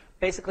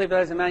basically,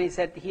 Brother Zaman, he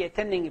said he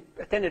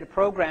attended a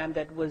program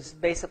that was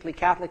basically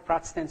Catholic,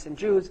 Protestants, and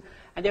Jews,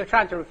 and they were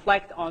trying to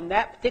reflect on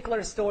that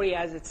particular story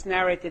as it's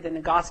narrated in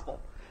the Gospel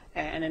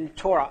and in the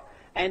Torah.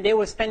 And they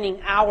were spending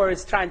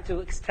hours trying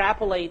to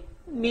extrapolate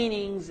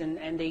meanings,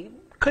 and they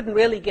couldn't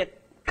really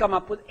come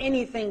up with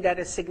anything that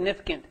is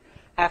significant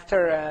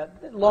after a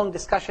long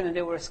discussion, and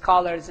there were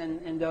scholars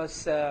in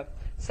those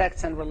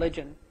sects and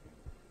religion.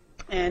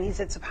 And he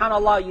said,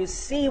 subhanAllah, you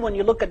see when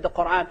you look at the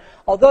Quran,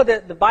 although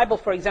the Bible,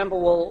 for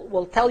example,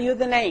 will tell you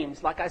the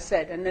names, like I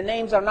said, and the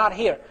names are not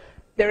here.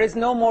 There is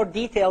no more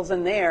details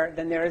in there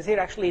than there is here.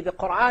 Actually, the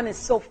Quran is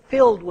so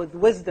filled with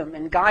wisdom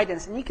and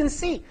guidance, and you can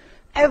see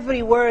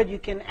every word you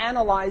can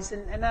analyze.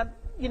 And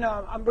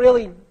I'm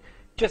really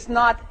just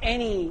not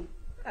any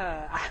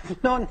I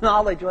have no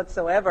knowledge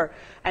whatsoever,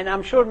 and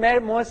I'm sure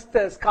most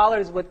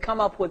scholars would come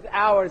up with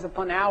hours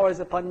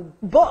upon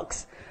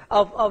books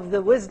of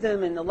the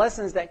wisdom and the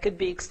lessons that could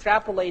be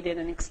extrapolated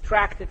and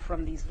extracted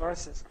from these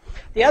verses.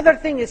 The other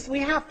thing is we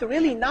have to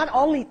really not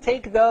only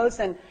take those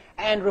and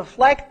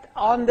reflect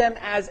on them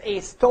as a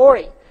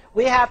story.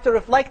 We have to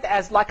reflect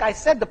as, like I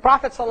said, the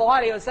Prophet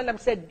ﷺ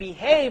said,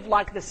 behave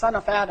like the son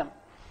of Adam.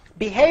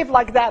 Behave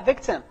like that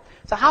victim.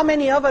 So how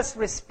many of us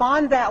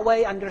respond that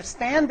way,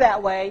 understand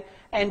that way,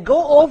 and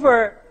go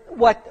over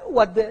what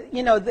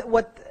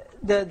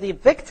the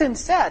victim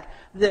said,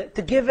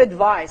 to give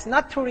advice,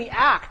 not to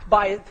react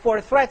for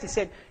a threat. He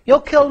said, "You'll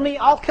kill me,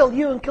 I'll kill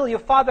you, and kill your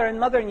father and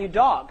mother and your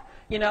dog."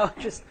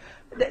 Just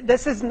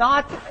this is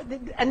not,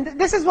 and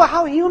this is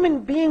how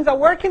human beings are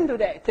working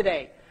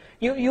today.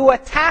 You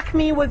attack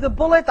me with a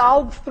bullet,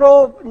 I'll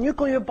throw a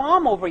nuclear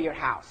bomb over your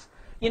house.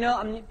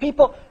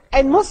 People.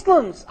 And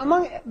Muslims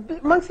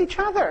amongst each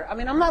other.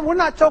 We're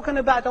not talking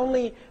about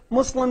only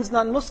Muslims,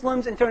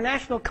 non-Muslims,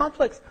 international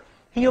conflicts.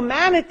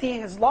 Humanity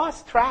has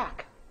lost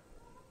track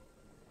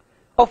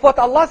of what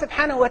Allah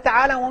subhanahu wa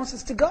ta'ala wants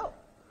us to go.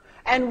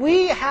 And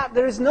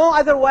there is no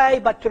other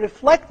way but to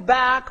reflect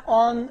back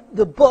on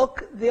the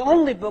book, the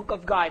only book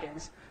of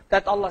guidance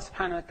that Allah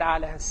subhanahu wa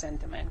ta'ala has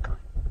sent to mankind.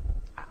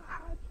 I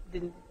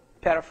didn't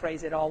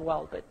paraphrase it all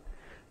well, but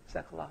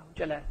Jazakallah,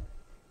 Jalal.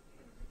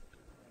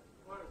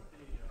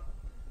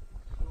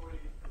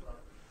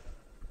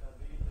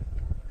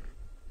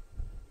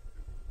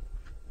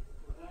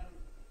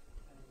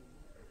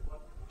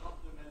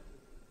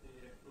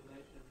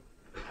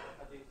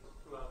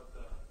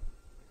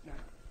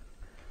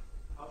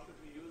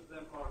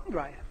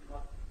 Right.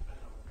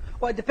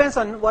 Well, it depends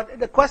on what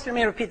the question.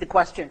 Let me repeat the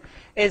question.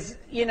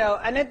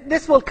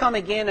 This will come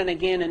again and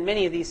again in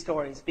many of these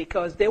stories,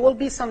 because there will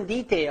be some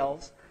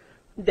details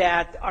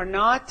that are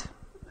not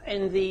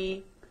in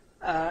the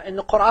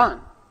Quran.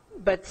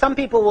 But some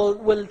people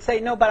will say,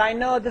 no, but I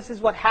know this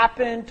is what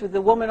happened to the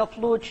woman of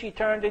Lut. She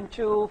turned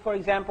into, for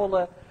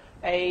example,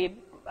 a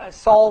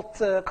salt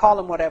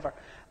column, whatever.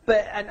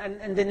 But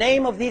and the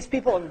name of these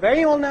people are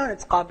very well known.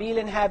 It's Qabil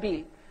and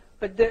Habil.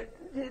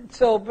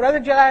 So Brother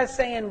Jalal is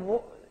saying,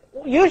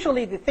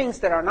 usually the things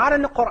that are not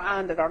in the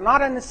Quran, that are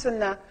not in the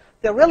Sunnah,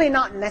 they're really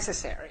not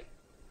necessary.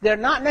 They're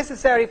not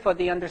necessary for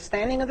the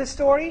understanding of the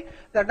story.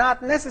 They're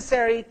not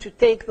necessary to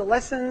take the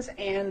lessons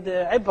and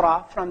the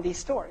ibrah from these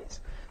stories.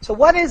 So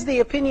what is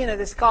the opinion of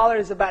the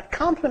scholars about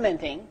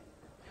complementing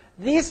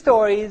these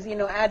stories,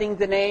 adding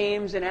the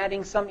names and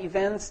adding some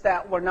events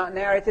that were not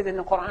narrated in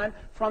the Quran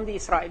from the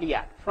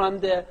Israeliyat, from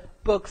the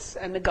books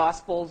and the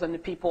Gospels and the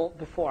people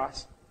before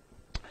us?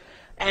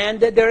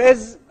 And there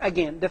is,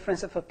 again,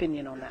 difference of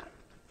opinion on that.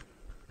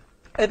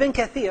 Ibn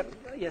Kathir,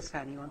 yes,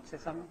 Hani, you want to say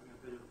something?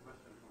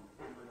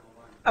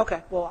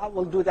 Okay, well,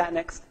 we'll do that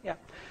next. Yeah,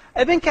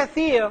 Ibn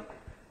Kathir,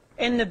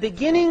 in the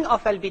beginning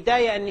of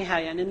Al-Bidayah and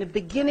Nihaya, and in the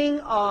beginning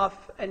of,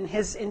 in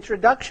his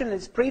introduction,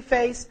 his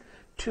preface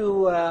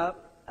to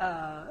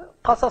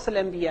Qasas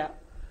al-Anbiya,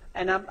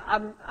 and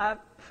I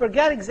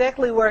forget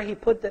exactly where he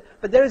put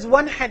but there is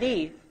one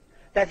hadith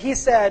that he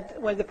said,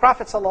 when the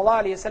Prophet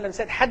ﷺ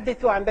said, حَدِّثُوا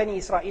عَنْ بَنِي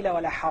إِسْرَائِيلَ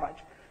وَلَا حَرَجٍ.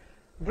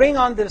 Bring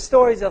on the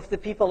stories of the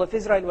people of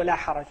Israel, وَلَا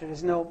حَرَجٍ. There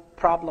is no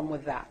problem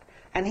with that.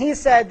 And he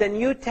said, then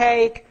you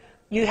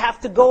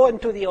have to go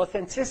into the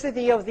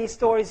authenticity of these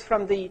stories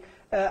from the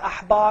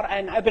Ahbar,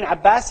 and Ibn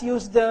Abbas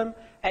used them,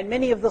 and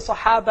many of the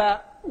Sahaba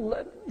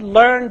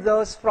learned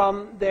those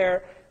from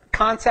their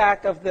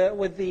contact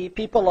with the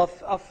people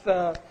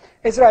of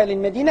Israel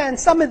in Medina, and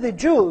some of the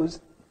Jews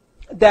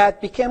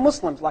that became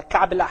Muslims, like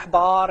Ka'b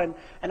al-Ahbar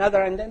and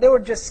other, and they were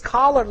just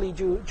scholarly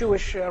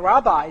Jewish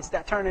rabbis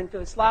that turned into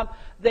Islam.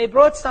 They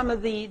brought some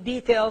of the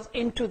details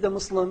into the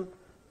Muslim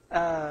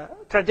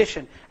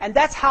tradition. And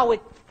that's how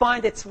it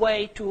finds its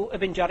way to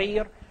Ibn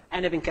Jarir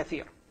and Ibn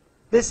Kathir.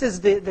 This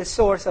is the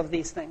source of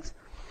these things.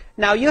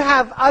 Now you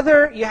have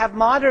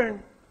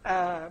modern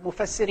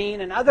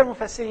Mufassirin and other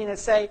Mufassirin that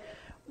say,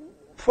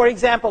 for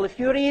example, if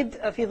you read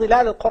في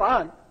ظلال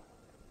القرآن,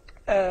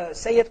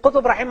 Sayyid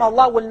Qutb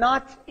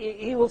rahimahullah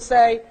he will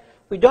say,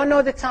 we don't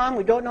know the time,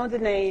 we don't know the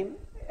name,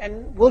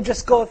 and we'll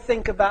just go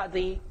think about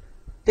to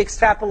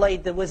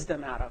extrapolate the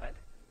wisdom out of it.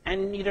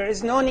 And there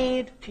is no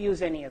need to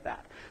use any of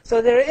that.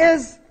 So there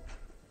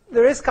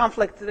is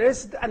conflict.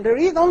 And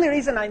the only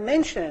reason I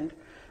mentioned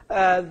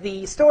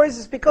the stories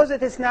is because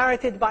it is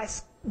narrated by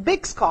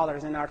big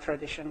scholars in our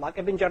tradition, like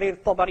Ibn Jarir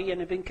al-Tabari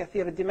and Ibn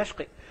Kathir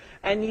al-Dimashqi.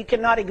 And you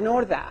cannot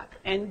ignore that.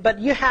 But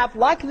you have,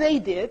 like they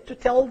did, to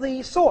tell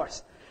the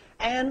source.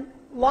 And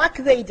like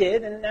they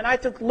did, and I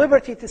took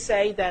liberty to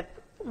say that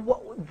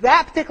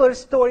that particular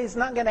story is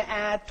not going to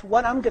add to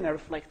what I'm going to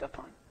reflect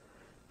upon.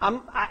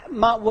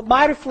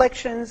 My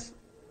reflections,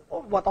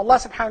 what Allah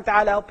subhanahu wa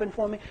ta'ala opened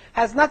for me,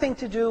 has nothing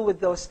to do with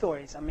those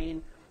stories.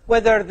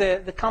 Whether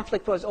the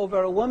conflict was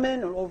over a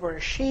woman or over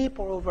a sheep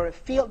or over a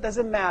field,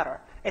 doesn't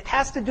matter. It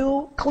has to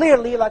do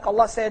clearly, like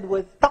Allah said,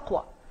 with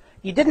taqwa.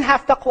 You didn't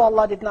have taqwa,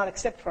 Allah did not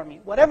accept from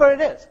you. Whatever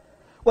it is.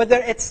 Whether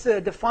it's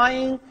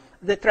defying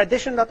the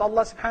tradition that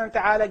Allah subhanahu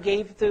wa ta'ala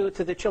gave to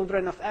the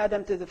children of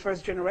Adam, to the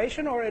first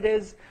generation, or it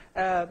is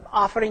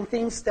offering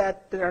things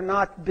that are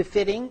not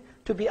befitting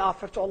to be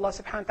offered to Allah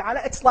subhanahu wa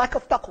ta'ala. It's lack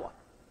of taqwa.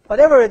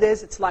 Whatever it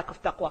is, it's lack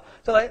of taqwa.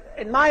 So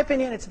in my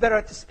opinion, it's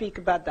better to speak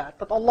about that.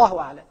 But Allahu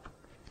a'lam.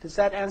 Does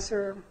that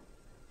answer?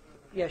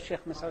 Yes,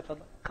 Sheikh Masoud,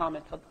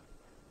 comment.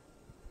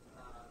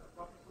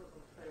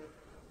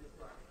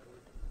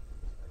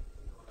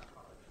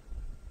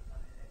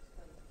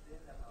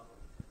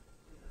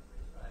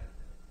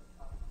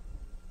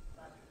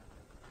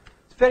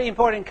 Very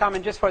important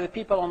comment just for the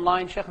people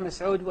online. Sheikh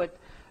Masoud,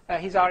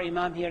 he's our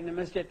imam here in the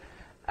masjid.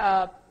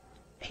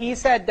 He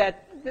said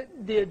that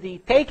the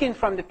taking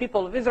from the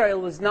people of Israel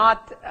was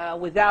not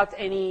without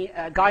any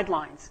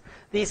guidelines.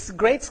 These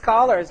great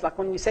scholars, like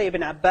when we say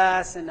Ibn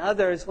Abbas and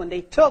others, when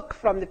they took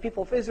from the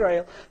people of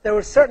Israel, there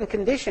were certain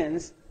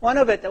conditions. One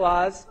of it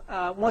was,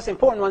 most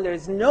important one, there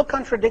is no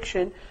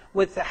contradiction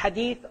with the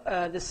hadith,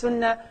 the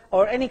sunnah,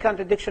 or any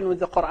contradiction with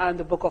the Quran,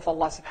 the book of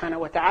Allah subhanahu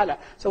wa ta'ala.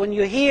 So when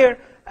you hear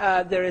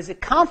there is a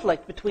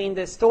conflict between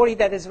the story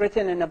that is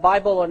written in the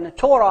Bible or in the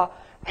Torah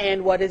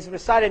and what is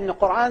recited in the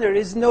Quran, there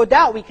is no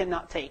doubt we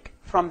cannot take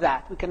from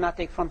that. We cannot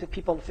take from the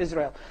people of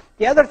Israel.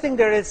 The other thing,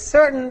 there is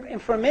certain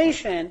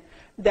information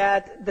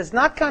that does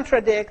not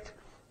contradict,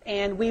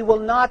 and we will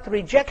not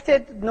reject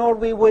it, nor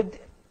we would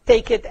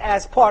take it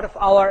as part of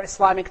our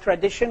Islamic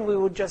tradition. We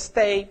would just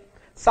stay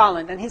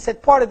silent. And he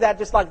said part of that,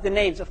 just like the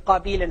names of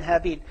Qabil and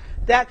Habil,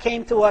 that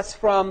came to us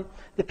from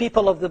the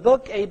people of the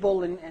book,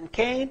 Abel and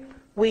Cain.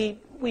 We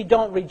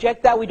don't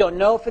reject that. We don't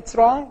know if it's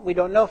wrong. We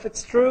don't know if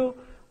it's true.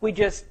 We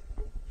just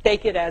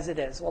take it as it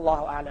is.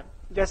 Wallahu a'lam.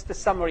 Just a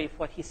summary of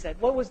what he said.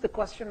 What was the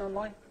question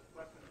online? The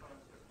question from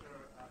Sister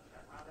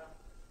Shahada.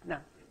 No.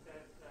 It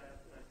says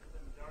that the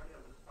majority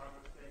of the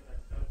scholars say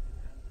that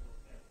self-defense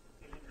is okay.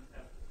 Killing and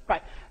self-defense.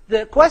 Right.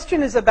 The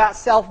question is about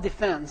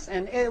self-defense,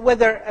 and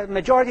whether a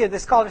majority of the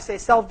scholars say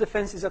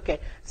self-defense is okay.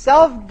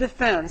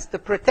 Self-defense, to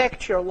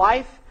protect your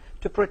life,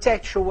 to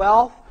protect your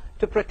wealth,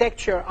 to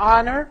protect your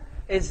honor,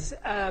 is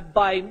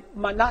by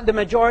not the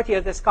majority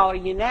of the scholar,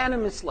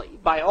 unanimously,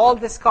 by all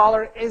the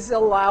scholar, is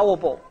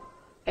allowable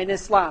in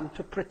Islam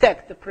to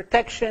protect, the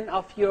protection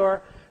of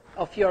your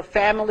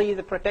family,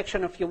 the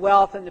protection of your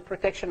wealth, and the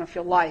protection of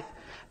your life.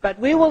 But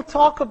we will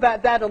talk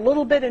about that a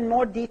little bit in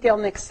more detail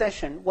next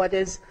session.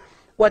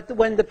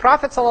 When the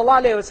Prophet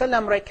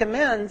ﷺ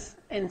recommends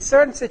in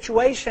certain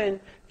situation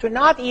to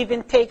not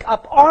even take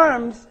up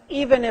arms,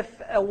 even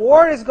if a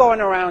war is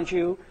going around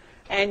you,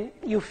 and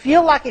you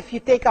feel like if you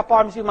take up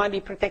arms you might be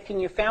protecting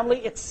your family,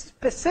 it's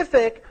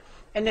specific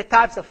in the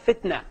types of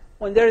fitna.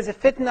 When there is a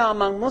fitna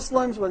among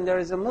Muslims, when there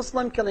is a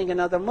Muslim killing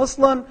another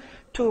Muslim,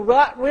 to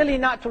really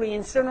not to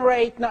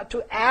reincinerate, not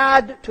to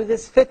add to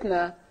this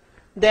fitna,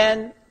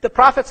 then the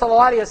Prophet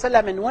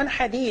ﷺ in one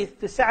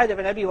hadith to Sa'd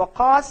ibn Abi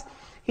Waqqas,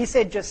 he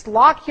said, just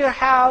lock your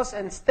house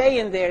and stay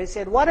in there. He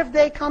said, what if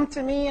they come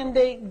to me and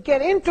they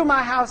get into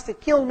my house to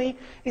kill me?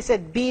 He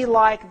said, be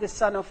like the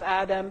son of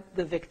Adam,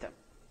 the victim.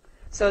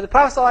 So the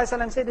Prophet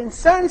ﷺ said, in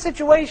certain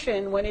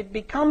situation, when it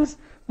becomes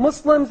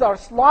Muslims are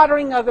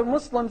slaughtering other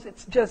Muslims,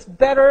 it's just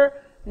better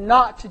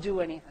not to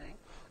do anything.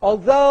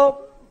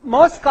 Although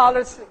most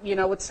scholars,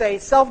 would say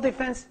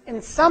self-defense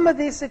in some of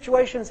these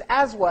situations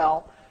as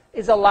well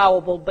is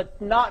allowable, but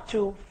not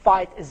to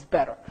fight is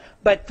better.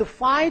 But to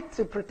fight,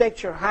 to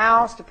protect your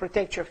house, to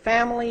protect your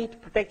family, to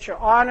protect your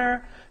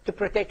honor, to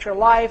protect your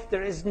life,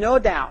 there is no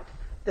doubt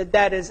that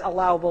that is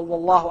allowable.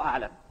 Wallahu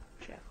a'lam.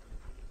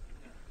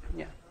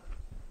 Yeah.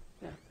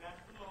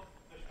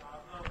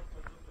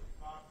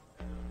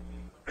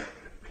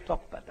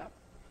 Talk about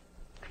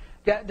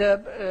that.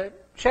 The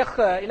Sheikh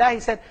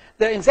Ilahi said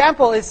the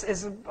example is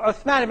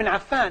Uthman ibn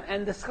Affan,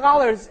 and the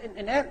scholars,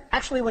 and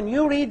actually when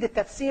you read the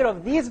tafsir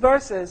of these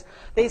verses,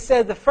 they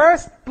said the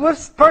first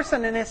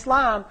person in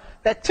Islam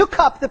that took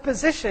up the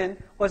position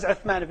was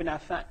Uthman ibn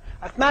Affan.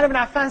 Uthman ibn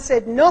Affan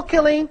said, no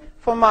killing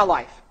for my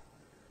life.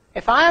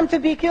 If I am to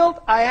be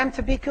killed, I am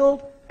to be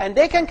killed, and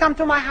they can come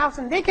to my house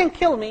and they can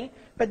kill me,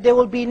 but there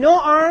will be no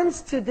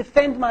arms to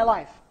defend my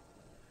life.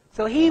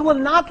 So he will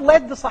not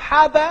let the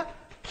Sahaba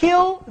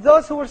kill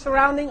those who were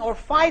surrounding or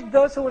fight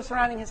those who were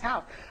surrounding his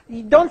house.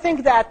 You don't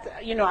think that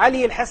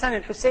Ali al-Hasan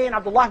al-Hussein,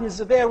 Abdullah ibn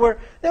Zubair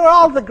they were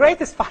all the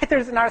greatest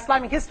fighters in our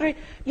Islamic history,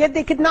 yet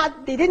they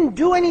didn't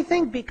do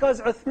anything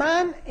because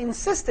Uthman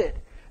insisted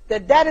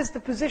that that is the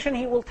position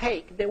he will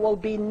take. There will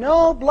be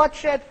no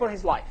bloodshed for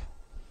his life.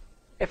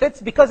 If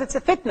it's because it's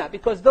a fitna,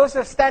 because those who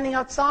are standing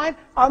outside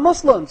are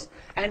Muslims,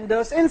 and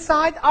those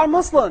inside are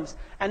Muslims,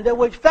 and they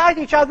will fight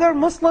each other,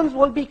 Muslims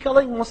will be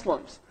killing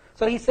Muslims.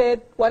 So he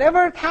said,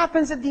 whatever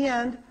happens at the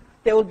end,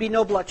 there will be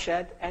no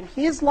bloodshed, and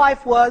his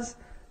life was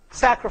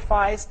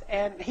sacrificed,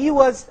 and he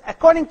was,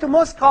 according to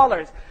most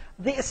scholars,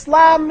 the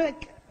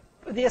Islamic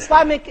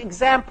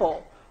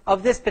example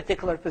of this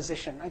particular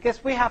position. I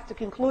guess we have to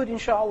conclude,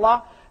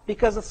 inshallah,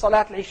 because of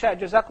Salat al-Isha.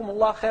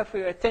 Jazakumullah khair for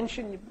your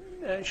attention,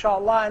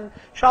 inshallah, and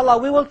inshallah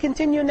we will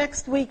continue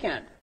next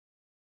weekend.